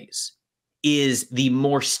plays is the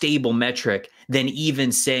more stable metric than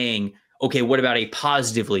even saying, okay, what about a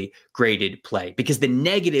positively graded play? Because the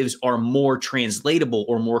negatives are more translatable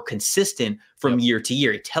or more consistent from year to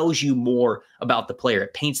year. It tells you more about the player.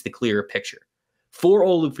 It paints the clearer picture. For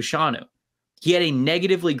Olu Fashanu, he had a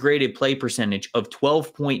negatively graded play percentage of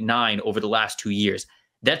 12.9 over the last 2 years.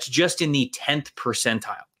 That's just in the 10th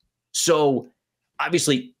percentile. So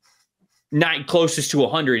obviously, not closest to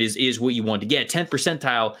 100 is what you want to get. 10th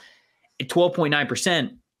percentile, at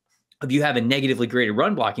 12.9%, if you have a negatively graded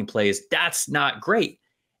run blocking plays, that's not great.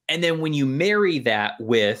 And then when you marry that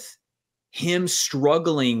with him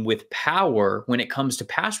struggling with power when it comes to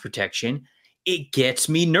pass protection, it gets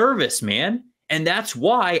me nervous, man. And that's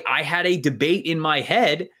why I had a debate in my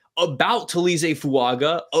head about Tallies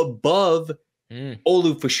Fuaga above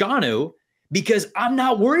Olu Fashanu, because I'm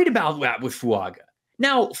not worried about that with Fuaga.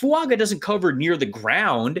 Now, Fuaga doesn't cover near the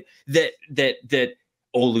ground that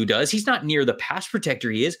Olu does. He's not near the pass protector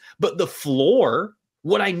he is, but the floor,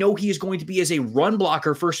 what I know he is going to be as a run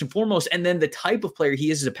blocker first and foremost, and then the type of player he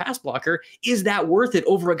is as a pass blocker, is that worth it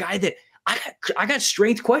over a guy that I got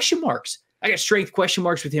strength question marks. I got strength question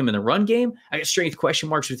marks with him in the run game. I got strength question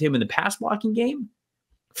marks with him in the pass blocking game.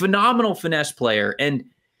 Phenomenal finesse player. And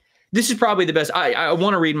this is probably the best. I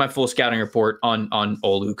want to read my full scouting report on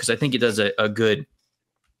Olu because I think it does a good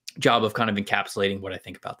job of kind of encapsulating what I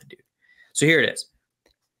think about the dude. So here it is.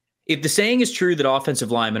 If the saying is true that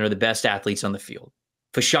offensive linemen are the best athletes on the field,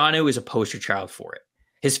 Fashanu is a poster child for it.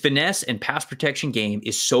 His finesse and pass protection game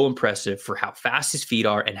is so impressive for how fast his feet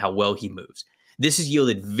are and how well he moves. This has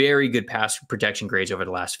yielded very good pass protection grades over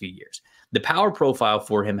the last few years. The power profile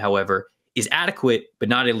for him, however, is adequate, but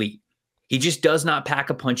not elite. He just does not pack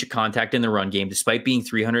a punch at contact in the run game, despite being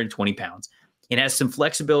 320 pounds, and has some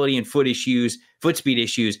flexibility and foot speed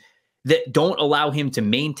issues that don't allow him to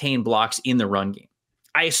maintain blocks in the run game.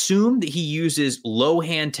 I assume that he uses low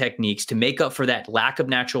hand techniques to make up for that lack of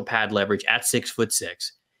natural pad leverage at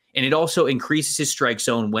 6'6". And it also increases his strike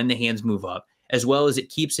zone when the hands move up, as well as it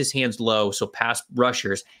keeps his hands low so pass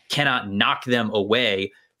rushers cannot knock them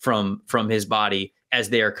away from his body as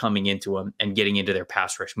they are coming into him and getting into their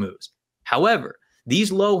pass rush moves. However,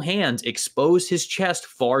 these low hands expose his chest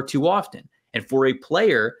far too often. And for a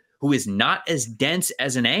player who is not as dense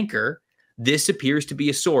as an anchor, this appears to be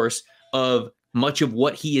a source of much of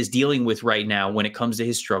what he is dealing with right now when it comes to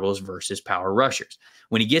his struggles versus power rushers.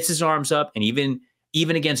 When he gets his arms up, and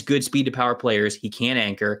even against good speed to power players, he can't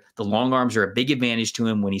anchor. The long arms are a big advantage to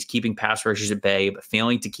him when he's keeping pass rushers at bay, but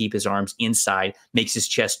failing to keep his arms inside makes his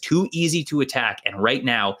chest too easy to attack. And right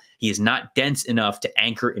now, he is not dense enough to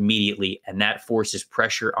anchor immediately, and that forces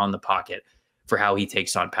pressure on the pocket for how he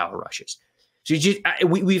takes on power rushes. So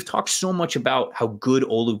we've talked so much about how good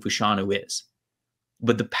Olu Fashanu is,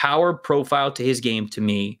 but the power profile to his game, to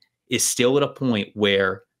me, is still at a point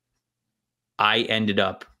where I ended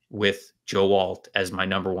up with Joe Alt as my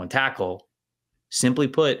number one tackle, simply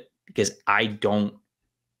put, because I don't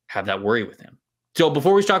have that worry with him. So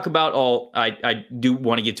before we talk about Alt, I do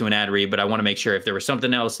want to get to an ad read, but I want to make sure if there was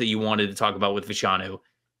something else that you wanted to talk about with Fashanu,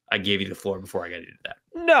 I gave you the floor before I got into that.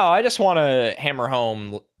 No, I just want to hammer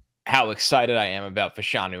home how excited I am about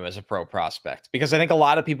Fashanu as a pro prospect, because I think a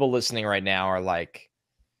lot of people listening right now are like,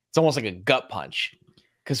 it's almost like a gut punch,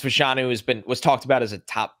 because Fashanu was talked about as a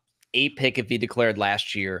top 8 pick if he declared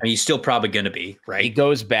last year. And he's still probably going to be, right? He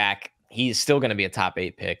goes back. He's still going to be a top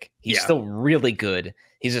 8 pick. He's still really good.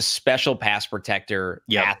 He's a special pass protector,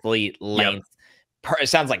 athlete, length. It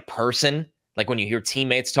sounds like person, like when you hear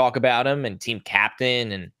teammates talk about him, and team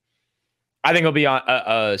captain. And I think he'll be on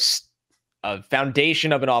a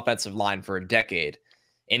foundation of an offensive line for a decade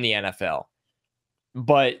in the NFL.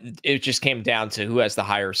 But it just came down to who has the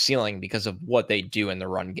higher ceiling because of what they do in the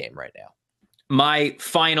run game right now. My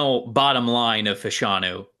final bottom line of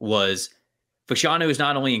Fashanu was Fashanu is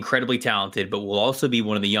not only incredibly talented, but will also be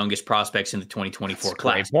one of the youngest prospects in the 2024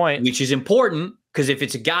 class. Great point. Which is important because if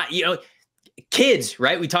it's a guy, kids,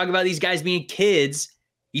 right? We talk about these guys being kids.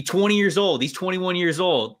 He's 20 years old. He's 21 years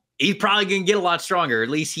old. He's probably going to get a lot stronger. At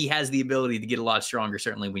least he has the ability to get a lot stronger,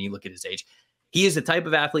 certainly when you look at his age. He is the type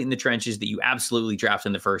of athlete in the trenches that you absolutely draft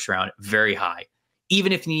in the first round very high,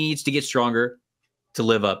 even if he needs to get stronger to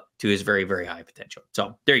live up to his very, very high potential.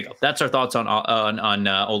 So there you go. That's our thoughts on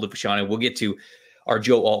Olu Fashanu. We'll get to our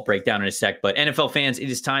Joe Alt breakdown in a sec. But NFL fans, it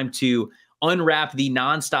is time to unwrap the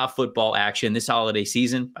nonstop football action this holiday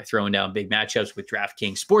season by throwing down big matchups with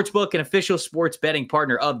DraftKings Sportsbook, an official sports betting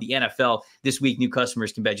partner of the NFL. This week, new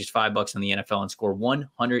customers can bet just $5 on the NFL and score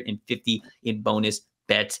 $150 in bonus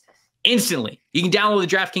bets instantly. You can download the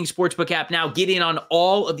DraftKings Sportsbook app now. Get in on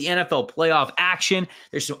all of the NFL playoff action.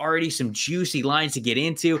 There's already some juicy lines to get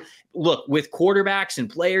into. Look, with quarterbacks and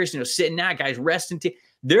players, sitting out, guys resting.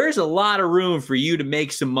 There's a lot of room for you to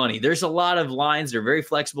make some money. There's a lot of lines. They're very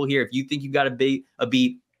flexible here. If you think you've got a beat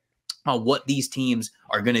on what these teams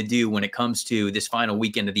are going to do when it comes to this final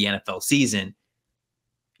weekend of the NFL season,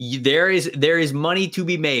 there is money to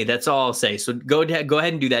be made. That's all I'll say. So go ahead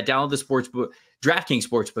and do that. Download the DraftKings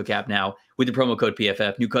Sportsbook app now with the promo code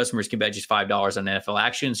PFF. New customers can bet just $5 on NFL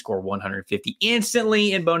action, score $150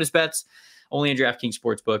 instantly in bonus bets. Only in DraftKings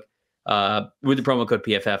Sportsbook with the promo code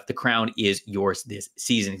PFF. The crown is yours this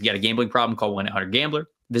season. If you got a gambling problem, call 1-800-GAMBLER.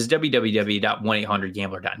 Visit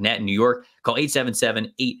www.1800gambler.net in New York. Call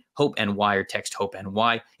 877-8-HOPE-NY or text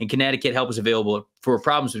HOPE-NY. In Connecticut, help is available for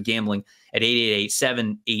problems with gambling at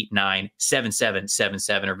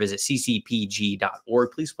 888-789-7777 or visit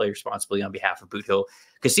ccpg.org. Please play responsibly on behalf of Boot Hill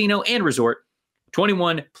Casino and Resort.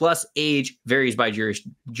 21 plus age varies by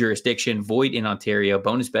jurisdiction. Void in Ontario.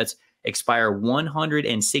 Bonus bets expire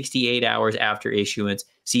 168 hours after issuance.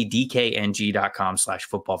 See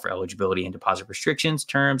dkng.com/football for eligibility and deposit restrictions,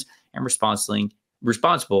 terms, and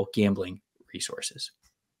responsible gambling resources.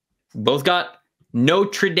 Both got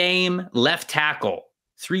Notre Dame left tackle,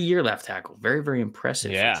 3-year left tackle. Very, very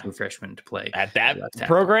impressive for a true freshman to play at that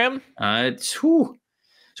program. So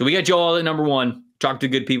we got Joe Alt at number 1. Talk to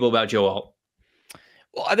good people about Joe Alt.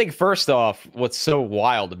 Well, I think first off, what's so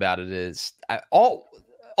wild about it is all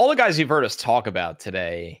the guys you've heard us talk about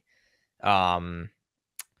today,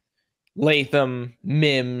 Latham,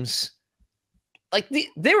 Mims, like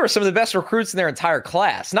they were some of the best recruits in their entire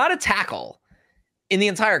class. Not a tackle in the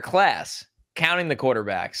entire class, counting the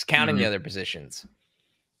quarterbacks, counting the other positions.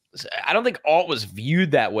 So I don't think Alt was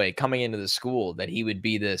viewed that way coming into the school, that he would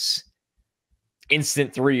be this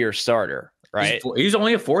instant 3-year starter, right? He's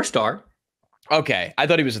only a 4-star. Okay, I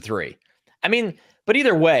thought he was a 3. I mean, but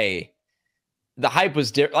either way, the hype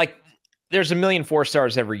was like there's a million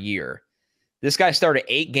 4-stars every year. This guy started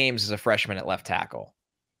 8 games as a freshman at left tackle,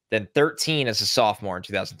 then 13 as a sophomore in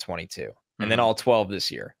 2022, and then all 12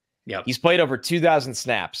 this year. Yep. He's played over 2,000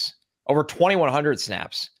 snaps, over 2,100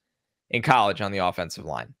 snaps in college on the offensive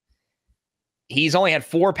line. He's only had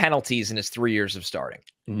 4 penalties in his 3 years of starting.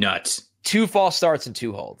 Nuts. 2 false starts and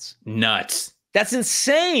 2 holds. Nuts. That's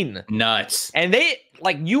insane. Nuts. And they,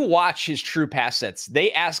 like, you watch his true pass sets.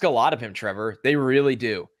 They ask a lot of him, Trevor. They really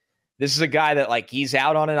do. This is a guy that, like, he's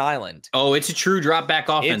out on an island. Oh, it's a true drop back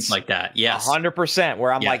offense like that. Yes. 100%.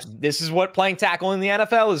 Where I'm like, this is what playing tackle in the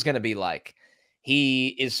NFL is going to be like.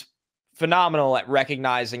 He is phenomenal at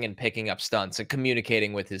recognizing and picking up stunts and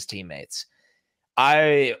communicating with his teammates.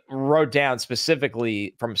 I wrote down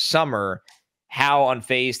specifically from summer how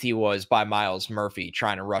unfazed he was by Myles Murphy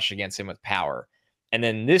trying to rush against him with power. And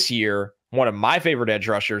then this year, one of my favorite edge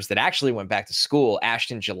rushers that actually went back to school,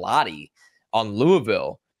 Ashton Gelati on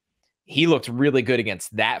Louisville, he looked really good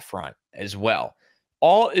against that front as well.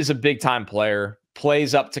 All is a big-time player,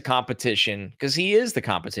 plays up to competition because he is the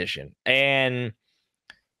competition. And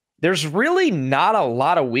there's really not a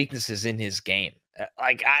lot of weaknesses in his game.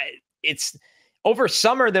 It's over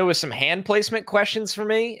summer, there was some hand placement questions for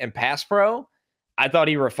me in pass pro. I thought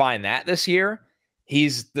he refined that this year.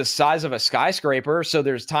 He's the size of a skyscraper. So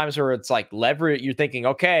there's times where it's like leverage. You're thinking,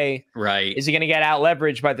 okay, right. Is he going to get out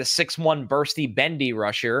leveraged by the 6'1" bursty bendy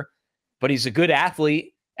rusher? But he's a good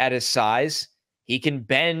athlete at his size. He can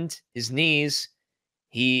bend his knees.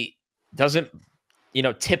 He doesn't,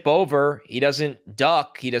 tip over. He doesn't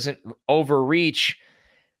duck. He doesn't overreach.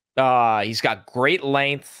 He's got great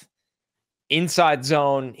length. Inside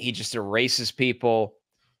zone, he just erases people.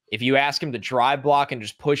 If you ask him to drive block and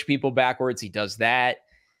just push people backwards, he does that.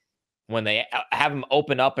 When they have him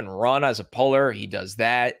open up and run as a puller, he does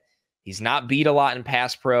that. He's not beat a lot in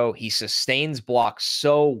pass pro. He sustains blocks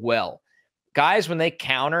so well. Guys, when they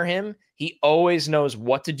counter him, he always knows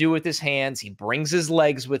what to do with his hands. He brings his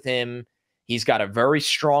legs with him. He's got a very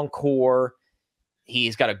strong core.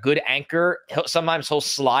 He's got a good anchor. Sometimes he'll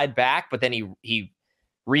slide back, but then he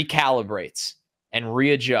recalibrates and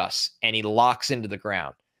readjusts, and he locks into the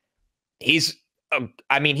ground.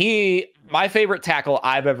 My favorite tackle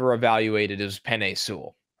I've ever evaluated is Penn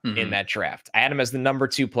Sewell in that draft. I had him as the number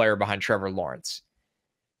 2 player behind Trevor Lawrence.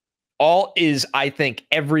 All is, I think,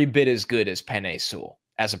 every bit as good as Penn Sewell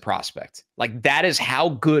as a prospect. Like, that is how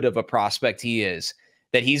good of a prospect he is,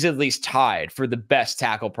 that he's at least tied for the best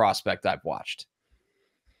tackle prospect I've watched.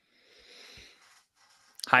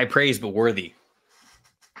 High praise, but worthy.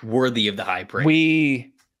 Worthy of the high praise.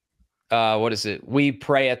 We, what is it? We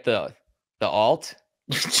pray at the alt.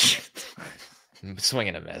 Swing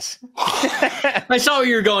and a miss. I saw what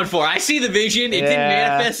you were going for. I see the vision. It didn't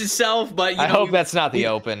manifest itself, but I hope that's not the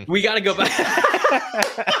open. We got to go back.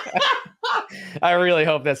 I really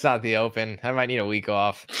hope that's not the open. I might need a week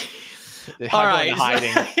off. All right.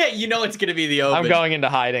 Hiding. It's going to be the open. I'm going into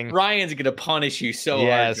hiding. Ryan's going to punish you so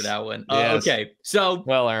hard for that one. Yes. Okay. So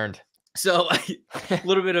well earned. So a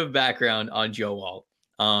little bit of background on Joe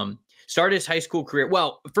Alt. Started his high school career.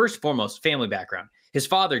 Well, first and foremost, family background. His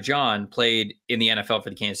father, John, played in the NFL for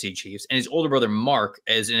the Kansas City Chiefs, and his older brother, Mark,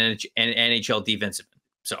 as an NHL defensive end.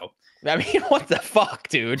 So, I mean, what the fuck,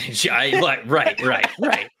 dude?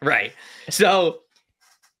 Right. So,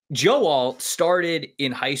 Joe Alt started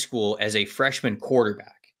in high school as a freshman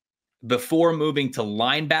quarterback before moving to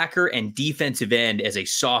linebacker and defensive end as a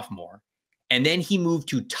sophomore. And then he moved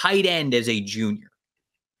to tight end as a junior.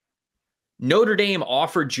 Notre Dame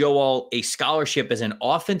offered Joe Alt a scholarship as an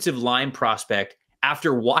offensive line prospect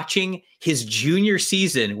after watching his junior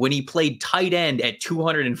season when he played tight end at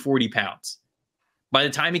 240 pounds. By the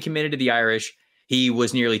time he committed to the Irish, he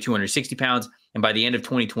was nearly 260 pounds. And by the end of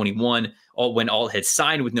 2021, when Alt had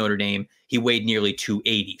signed with Notre Dame, he weighed nearly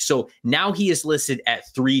 280. So now he is listed at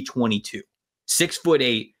 322,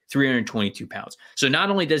 6'8", 322 pounds. So not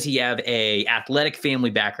only does he have a athletic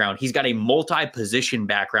family background, he's got a multi-position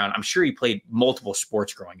background. I'm sure he played multiple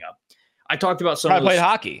sports growing up. I talked about some. Probably played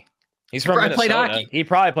hockey. He's from Minnesota. Played hockey. He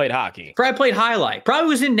probably played hockey. Probably played highlight. Probably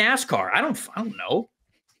was in NASCAR. I don't know.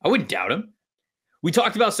 I wouldn't doubt him. We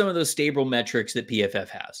talked about some of those stable metrics that PFF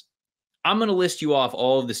has. I'm going to list you off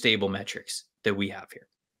all of the stable metrics that we have here.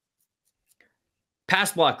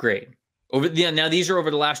 Pass block grade. Now, these are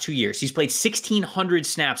over the last 2 years. He's played 1,600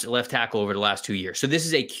 snaps at left tackle over the last 2 years. So this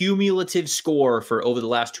is a cumulative score for over the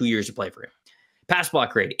last 2 years to play for him. Pass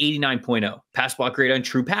block grade, 89.0. Pass block grade on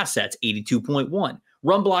true pass sets, 82.1.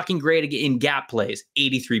 Run blocking grade in gap plays,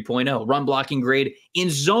 83.0. Run blocking grade in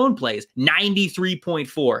zone plays,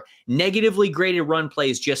 93.4. Negatively graded run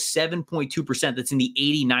plays, just 7.2%. That's in the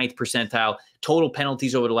 89th percentile. Total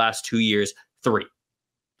penalties over the last 2 years, 3.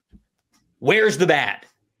 Where's the bad?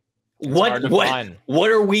 What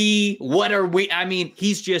are we? I mean,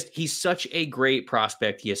 he's such a great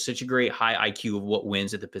prospect. He has such a great high IQ of what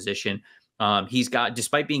wins at the position. He's got,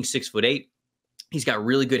 despite being 6'8", he's got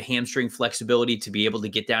really good hamstring flexibility to be able to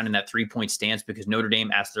get down in that 3-point stance, because Notre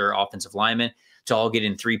Dame asked their offensive linemen to all get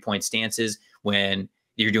in 3-point stances when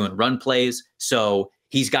you're doing run plays. So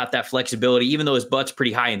he's got that flexibility, even though his butt's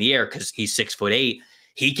pretty high in the air because he's 6'8".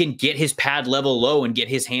 He can get his pad level low and get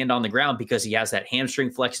his hand on the ground because he has that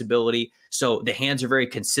hamstring flexibility. So the hands are very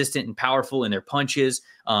consistent and powerful in their punches.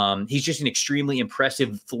 He's just an extremely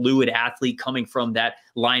impressive, fluid athlete coming from that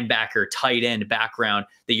linebacker, tight end background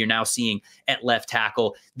that you're now seeing at left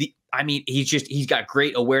tackle. He's got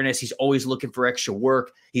great awareness. He's always looking for extra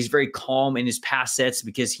work. He's very calm in his pass sets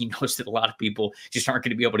because he knows that a lot of people just aren't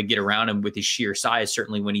going to be able to get around him with his sheer size,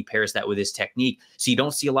 certainly when he pairs that with his technique. So you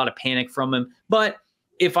don't see a lot of panic from him. But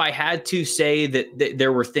if I had to say that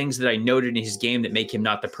there were things that I noted in his game that make him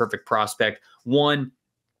not the perfect prospect, one,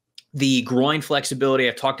 the groin flexibility.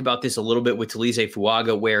 I've talked about this a little bit with Tallies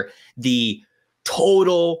Fuaga, where the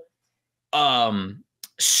total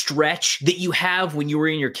stretch that you have when you were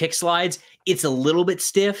in your kick slides, it's a little bit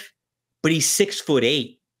stiff, but he's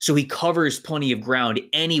 6'8". So he covers plenty of ground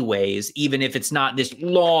anyways, even if it's not this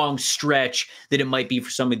long stretch that it might be for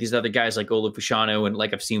some of these other guys like Fashanu and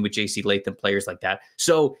like I've seen with JC Latham, players like that.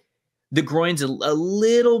 So the groin's a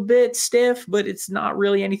little bit stiff, but it's not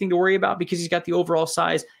really anything to worry about because he's got the overall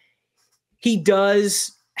size. He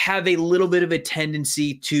does have a little bit of a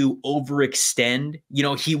tendency to overextend. You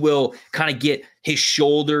know, he will kind of get his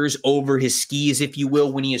shoulders over his skis, if you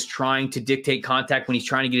will, when he is trying to dictate contact, when he's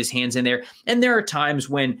trying to get his hands in there. And there are times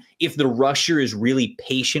when, if the rusher is really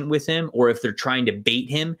patient with him, or if they're trying to bait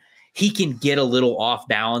him, he can get a little off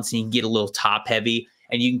balance and he can get a little top heavy,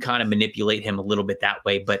 and you can kind of manipulate him a little bit that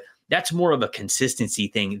way. But that's more of a consistency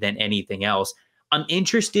thing than anything else. I'm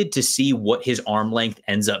interested to see what his arm length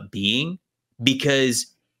ends up being, because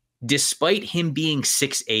despite him being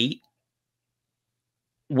 6'8",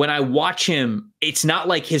 when I watch him, it's not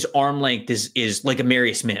like his arm length is like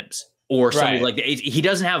Amarius Mims or something like that. He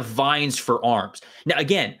doesn't have vines for arms. Now,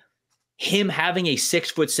 again, him having a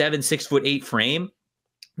 6'7", 6'8" frame,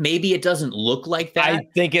 maybe it doesn't look like that. I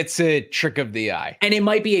think it's a trick of the eye. And it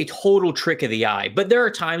might be a total trick of the eye. But there are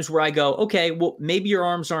times where I go, okay, well, maybe your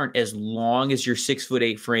arms aren't as long as your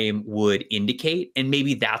 6'8" frame would indicate. And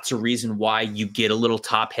maybe that's a reason why you get a little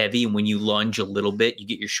top heavy. And when you lunge a little bit, you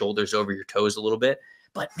get your shoulders over your toes a little bit.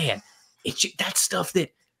 But man, that's stuff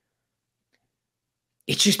that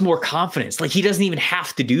it's just more confidence. Like, he doesn't even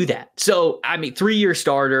have to do that. So, I mean, 3-year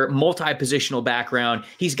starter, multi-positional background.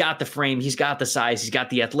 He's got the frame. He's got the size. He's got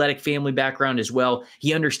the athletic family background as well.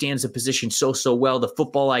 He understands the position so well. The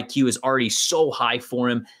football IQ is already so high for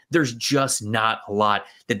him. There's just not a lot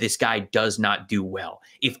that this guy does not do well.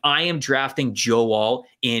 If I am drafting Joe All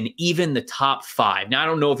in even the top 5, now I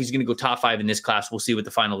don't know if he's going to go top 5 in this class. We'll see what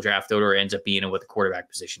the final draft order ends up being and what the quarterback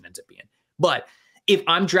position ends up being. But if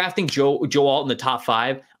I'm drafting Joe Alt in the top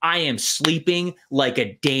 5, I am sleeping like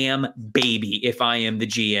a damn baby if I am the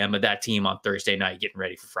GM of that team on Thursday night getting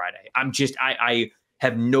ready for Friday. I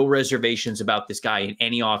have no reservations about this guy in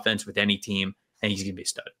any offense with any team, and he's going to be a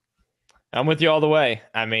stud. I'm with you all the way.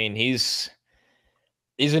 I mean, he's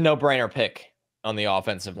a no-brainer pick on the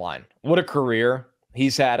offensive line. What a career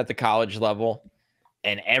he's had at the college level,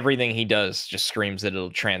 and everything he does just screams that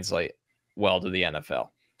it'll translate well to the NFL.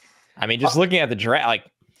 I mean, just looking at the draft,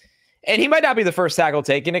 and he might not be the first tackle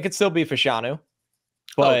taken. It could still be Fashanu.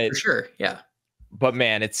 But for sure, yeah. But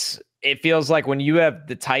man, it feels like when you have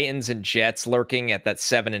the Titans and Jets lurking at that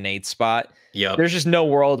 7 and 8 spot, there's just no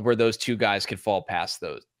world where those two guys could fall past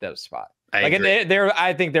those spots. I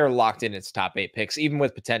think they're locked in its top 8 picks, even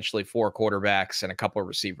with potentially 4 quarterbacks and a couple of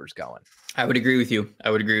receivers going. I would agree with you.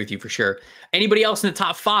 For sure. Anybody else in the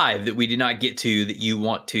top 5 that we did not get to that you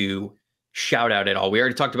want to shout out at all? We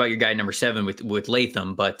already talked about your guy number 7 with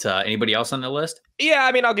Latham, but anybody else on the list? Yeah,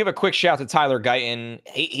 I mean, I'll give a quick shout to Tyler Guyton.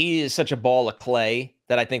 He is such a ball of clay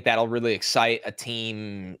that I think that'll really excite a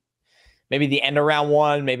team. Maybe the end of round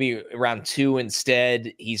 1, maybe round 2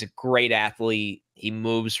 instead. He's a great athlete. He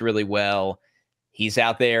moves really well. He's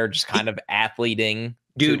out there just kind of athleting,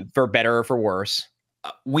 dude, for better or for worse.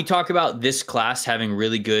 We talk about this class having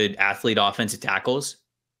really good athlete offensive tackles.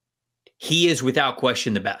 He is without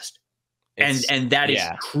question the best. And that is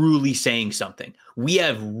truly saying something. We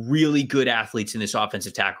have really good athletes in this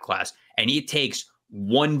offensive tackle class, and it takes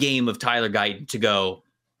one game of Tyler Guyton to go,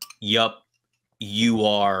 yup, you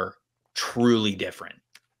are truly different.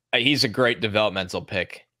 He's a great developmental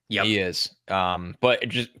pick. Yep. He is. But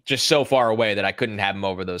just so far away that I couldn't have him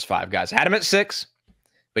over those 5 guys. I had him at 6.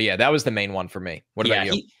 But yeah, that was the main one for me. What about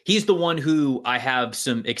you? He's the one who I have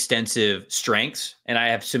some extensive strengths and I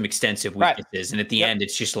have some extensive weaknesses. Right. And at the end,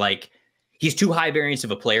 it's just like, he's too high variance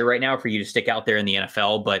of a player right now for you to stick out there in the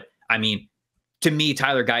NFL. But I mean, to me,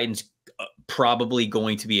 Tyler Guyton's probably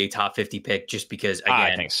going to be a top 50 pick just because, again,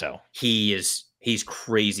 I think so. He's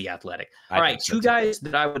crazy athletic. All right, 2 guys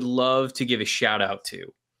that I would love to give a shout out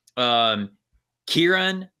to.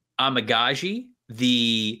 Kieran Amagaji,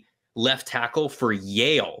 the left tackle for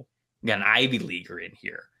Yale. We got an Ivy Leaguer in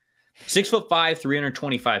here. 6'5",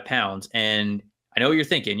 325 pounds. And I know what you're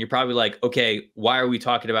thinking. You're probably like, okay, why are we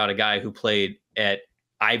talking about a guy who played at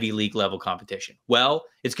Ivy League level competition? Well,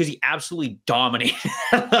 it's because he absolutely dominated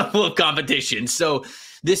that level of competition. So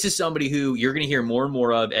this is somebody who you're going to hear more and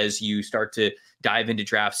more of as you start to dive into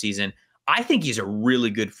draft season. I think he's a really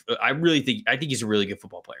good, I think he's a really good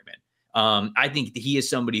football player, man. I think that he is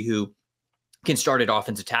somebody who can start at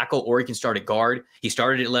offensive tackle or he can start at guard. He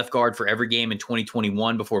started at left guard for every game in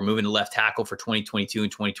 2021 before moving to left tackle for 2022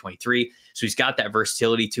 and 2023. So he's got that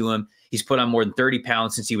versatility to him. He's put on more than 30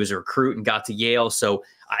 pounds since he was a recruit and got to Yale. So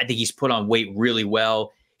I think he's put on weight really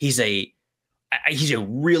well. He's a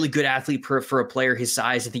really good athlete for a player his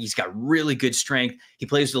size. I think he's got really good strength. He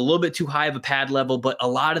plays with a little bit too high of a pad level, but a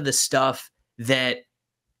lot of the stuff that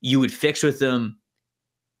you would fix with him,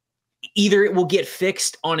 either it will get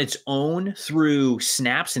fixed on its own through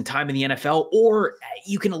snaps and time in the NFL, or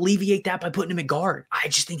you can alleviate that by putting him at guard. I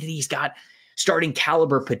just think that he's got starting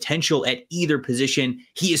caliber potential at either position.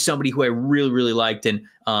 He is somebody who I really, really liked. And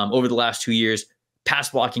over the last 2 years, pass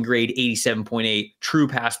blocking grade 87.8, true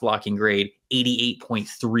pass blocking grade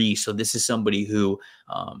 88.3. So this is somebody who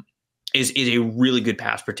is a really good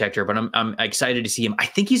pass protector, but I'm excited to see him. I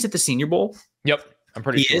think he's at the Senior Bowl. Yep. I'm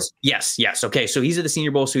pretty sure. Is? Yes. Okay. So he's at the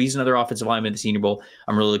Senior Bowl. So he's another offensive lineman at the Senior Bowl.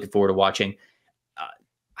 I'm really looking forward to watching.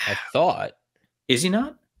 I thought. Is he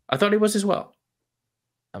not? I thought he was as well.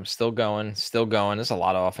 I'm still going. There's a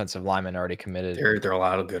lot of offensive linemen already committed. There are a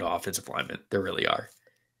lot of good offensive linemen. There really are.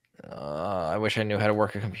 I wish I knew how to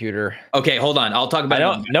work a computer. Okay, hold on. I'll talk about I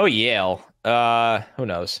don't know Yale. Who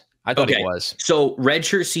knows? I thought he was. So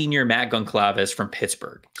redshirt senior Matt Goncalves from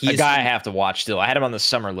Pittsburgh. He's a guy I have to watch still. I had him on the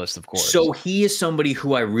summer list, of course. So he is somebody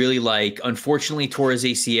who I really like. Unfortunately, tore his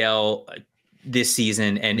ACL this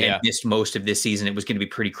season and missed most of this season. It was going to be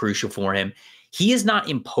pretty crucial for him. He is not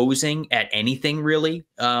imposing at anything, really.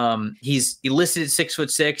 He's listed at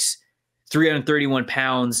 6'6", 331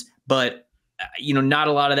 pounds, but not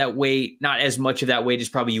a lot of that weight, not as much of that weight as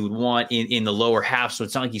probably you would want in the lower half. So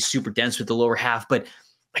it's not like he's super dense with the lower half, but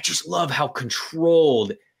I just love how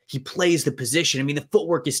controlled he plays the position. I mean, the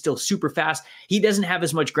footwork is still super fast. He doesn't have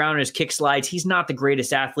as much ground in his kick slides. He's not the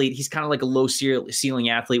greatest athlete. He's kind of like a low ceiling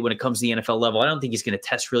athlete when it comes to the NFL level. I don't think he's going to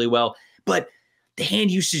test really well, but the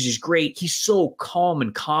hand usage is great. He's so calm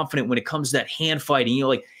and confident when it comes to that hand fighting.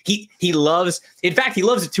 Like he loves, in fact, he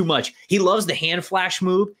loves it too much. He loves the hand flash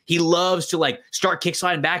move. He loves to like start kick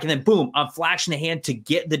sliding back and then boom, I'm flashing the hand to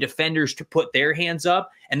get the defenders to put their hands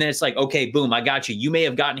up. And then it's like, okay, boom, I got you. You may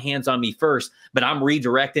have gotten hands on me first, but I'm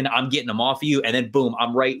redirecting. I'm getting them off of you. And then boom,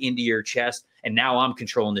 I'm right into your chest. And now I'm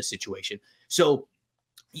controlling this situation. So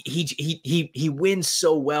he wins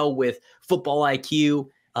so well with football IQ.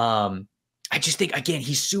 I just think, again,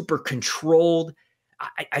 he's super controlled.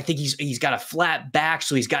 I think he's got a flat back,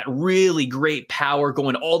 so he's got really great power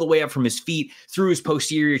going all the way up from his feet, through his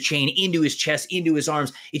posterior chain, into his chest, into his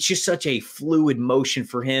arms. It's just such a fluid motion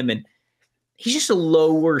for him, and he's just a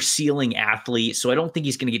lower ceiling athlete, so I don't think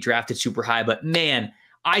he's going to get drafted super high. But, man,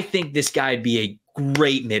 I think this guy would be a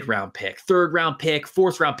great mid-round pick. Third-round pick,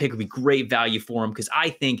 fourth-round pick would be great value for him because I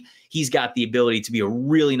think he's got the ability to be a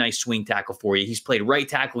really nice swing tackle for you. He's played right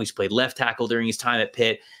tackle. He's played left tackle during his time at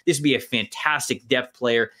Pitt. This would be a fantastic depth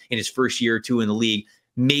player in his first year or two in the league,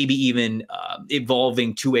 maybe even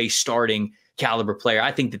evolving to a starting caliber player.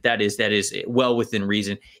 I think that is well within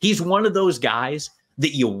reason. He's one of those guys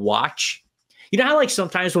that you watch. You know how like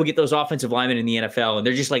sometimes we'll get those offensive linemen in the NFL and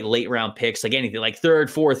they're just like late round picks, like anything, like third,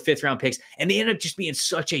 fourth, fifth round picks, and they end up just being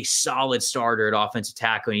such a solid starter at offensive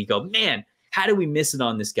tackle. And you go, man, how do we miss it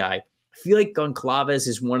on this guy? I feel like Goncalves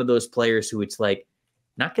is one of those players who it's like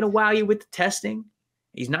not going to wow you with the testing.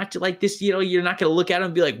 He's not like this, you're not going to look at him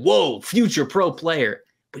and be like, whoa, future pro player.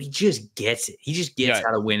 But he just gets it. He just gets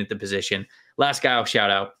how to win at the position. Last guy I'll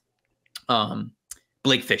shout out,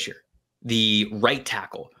 Blake Fisher, the right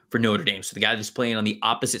tackle for Notre Dame. So the guy that's playing on the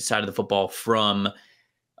opposite side of the football from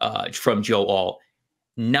Joe Alt.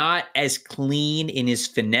 not as clean in his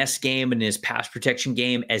finesse game and his pass protection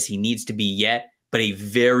game as he needs to be yet, but a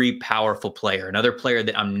very powerful player. Another player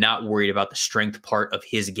that I'm not worried about the strength part of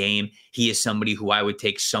his game. He is somebody who I would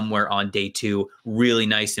take somewhere on day 2. Really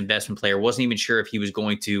nice investment player. Wasn't even sure if he was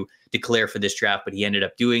going to declare for this draft, but he ended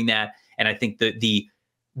up doing that. And I think the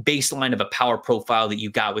baseline of a power profile that you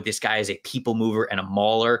got with this guy is a people mover and a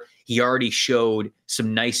mauler. He already showed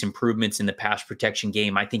some nice improvements in the pass protection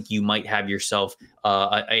game. I think you might have yourself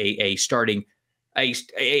a starting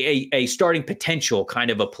potential kind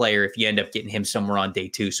of a player if you end up getting him somewhere on day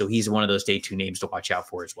 2. So he's one of those day 2 names to watch out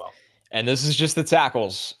for as well. And this is just the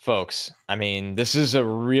tackles, folks. I mean, this is a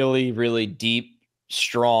really, really deep,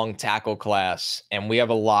 strong tackle class. And we have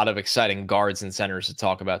a lot of exciting guards and centers to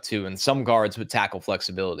talk about too. And some guards with tackle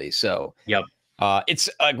flexibility. So yep. It's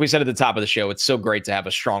like we said at the top of the show, it's so great to have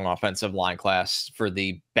a strong offensive line class for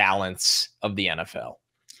the balance of the NFL.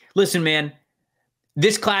 Listen, man,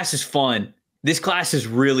 this class is fun. This class is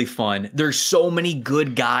really fun. There's so many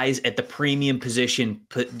good guys at the premium position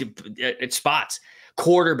at spots.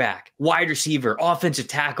 Quarterback, wide receiver, offensive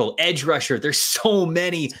tackle, edge rusher. There's so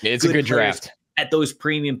many. It's a good draft at those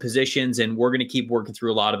premium positions, and we're going to keep working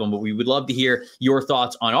through a lot of them, but we would love to hear your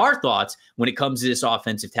thoughts on our thoughts when it comes to this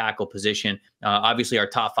offensive tackle position. Obviously, our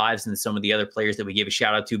top 5s and some of the other players that we gave a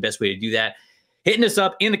shout out to. Best way to do that, hitting us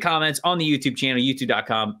up in the comments on the YouTube channel,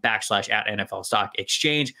 youtube.com/@NFL Stock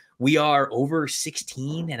Exchange. We are over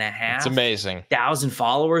 16,500. It's amazing.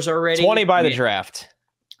 Followers already. 20 by the draft.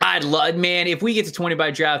 I'd love, man, if we get to 20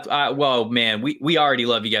 by draft, well, man, we already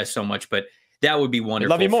love you guys so much, but that would be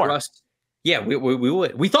wonderful. Love you more. For us. Yeah, we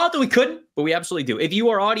would. We thought that we couldn't, but we absolutely do. If you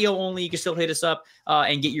are audio only, you can still hit us up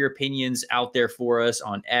and get your opinions out there for us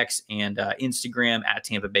on X and Instagram at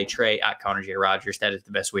Tampa Bay Trey, at Connor J. Rogers. That is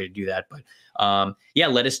the best way to do that. But yeah,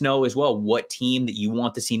 let us know as well what team that you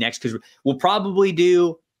want to see next, because we'll probably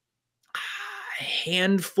do a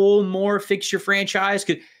handful more Fix Your Franchise,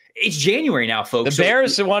 because it's January now, folks. The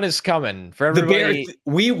Bears one is coming for everybody. The Bears,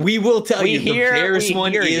 we will tell you the Bears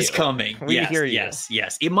one is coming. Yes.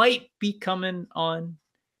 It might be coming on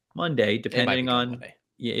Monday, depending on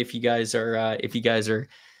if you guys are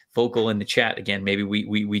vocal in the chat again. Maybe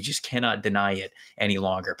we just cannot deny it any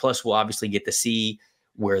longer. Plus, we'll obviously get to see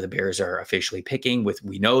where the Bears are officially picking.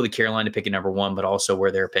 We know the Carolina pick at number 1, but also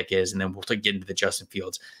where their pick is. And then we'll get into the Justin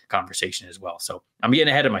Fields conversation as well. So I'm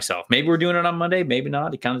getting ahead of myself. Maybe we're doing it on Monday, maybe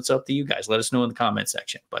not. It kind of, it's up to you guys. Let us know in the comment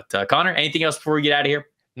section. But Connor, anything else before we get out of here?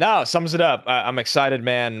 No, sums it up. I'm excited,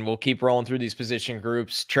 man. We'll keep rolling through these position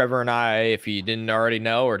groups. Trevor and I, if you didn't already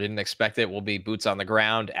know or didn't expect it, will be boots on the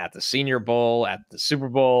ground at the Senior Bowl, at the Super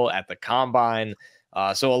Bowl, at the Combine.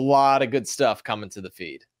 So a lot of good stuff coming to the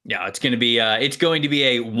feed. Yeah, it's going to be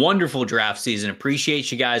a wonderful draft season.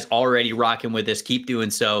 Appreciate you guys already rocking with us. Keep doing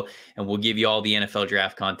so, and we'll give you all the NFL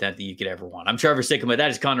draft content that you could ever want. I'm Trevor Sikkema. That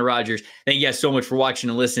is Connor Rogers. Thank you guys so much for watching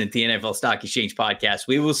and listening to the NFL Stock Exchange podcast.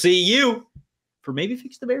 We will see you for maybe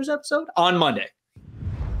Fix the Bears episode on Monday.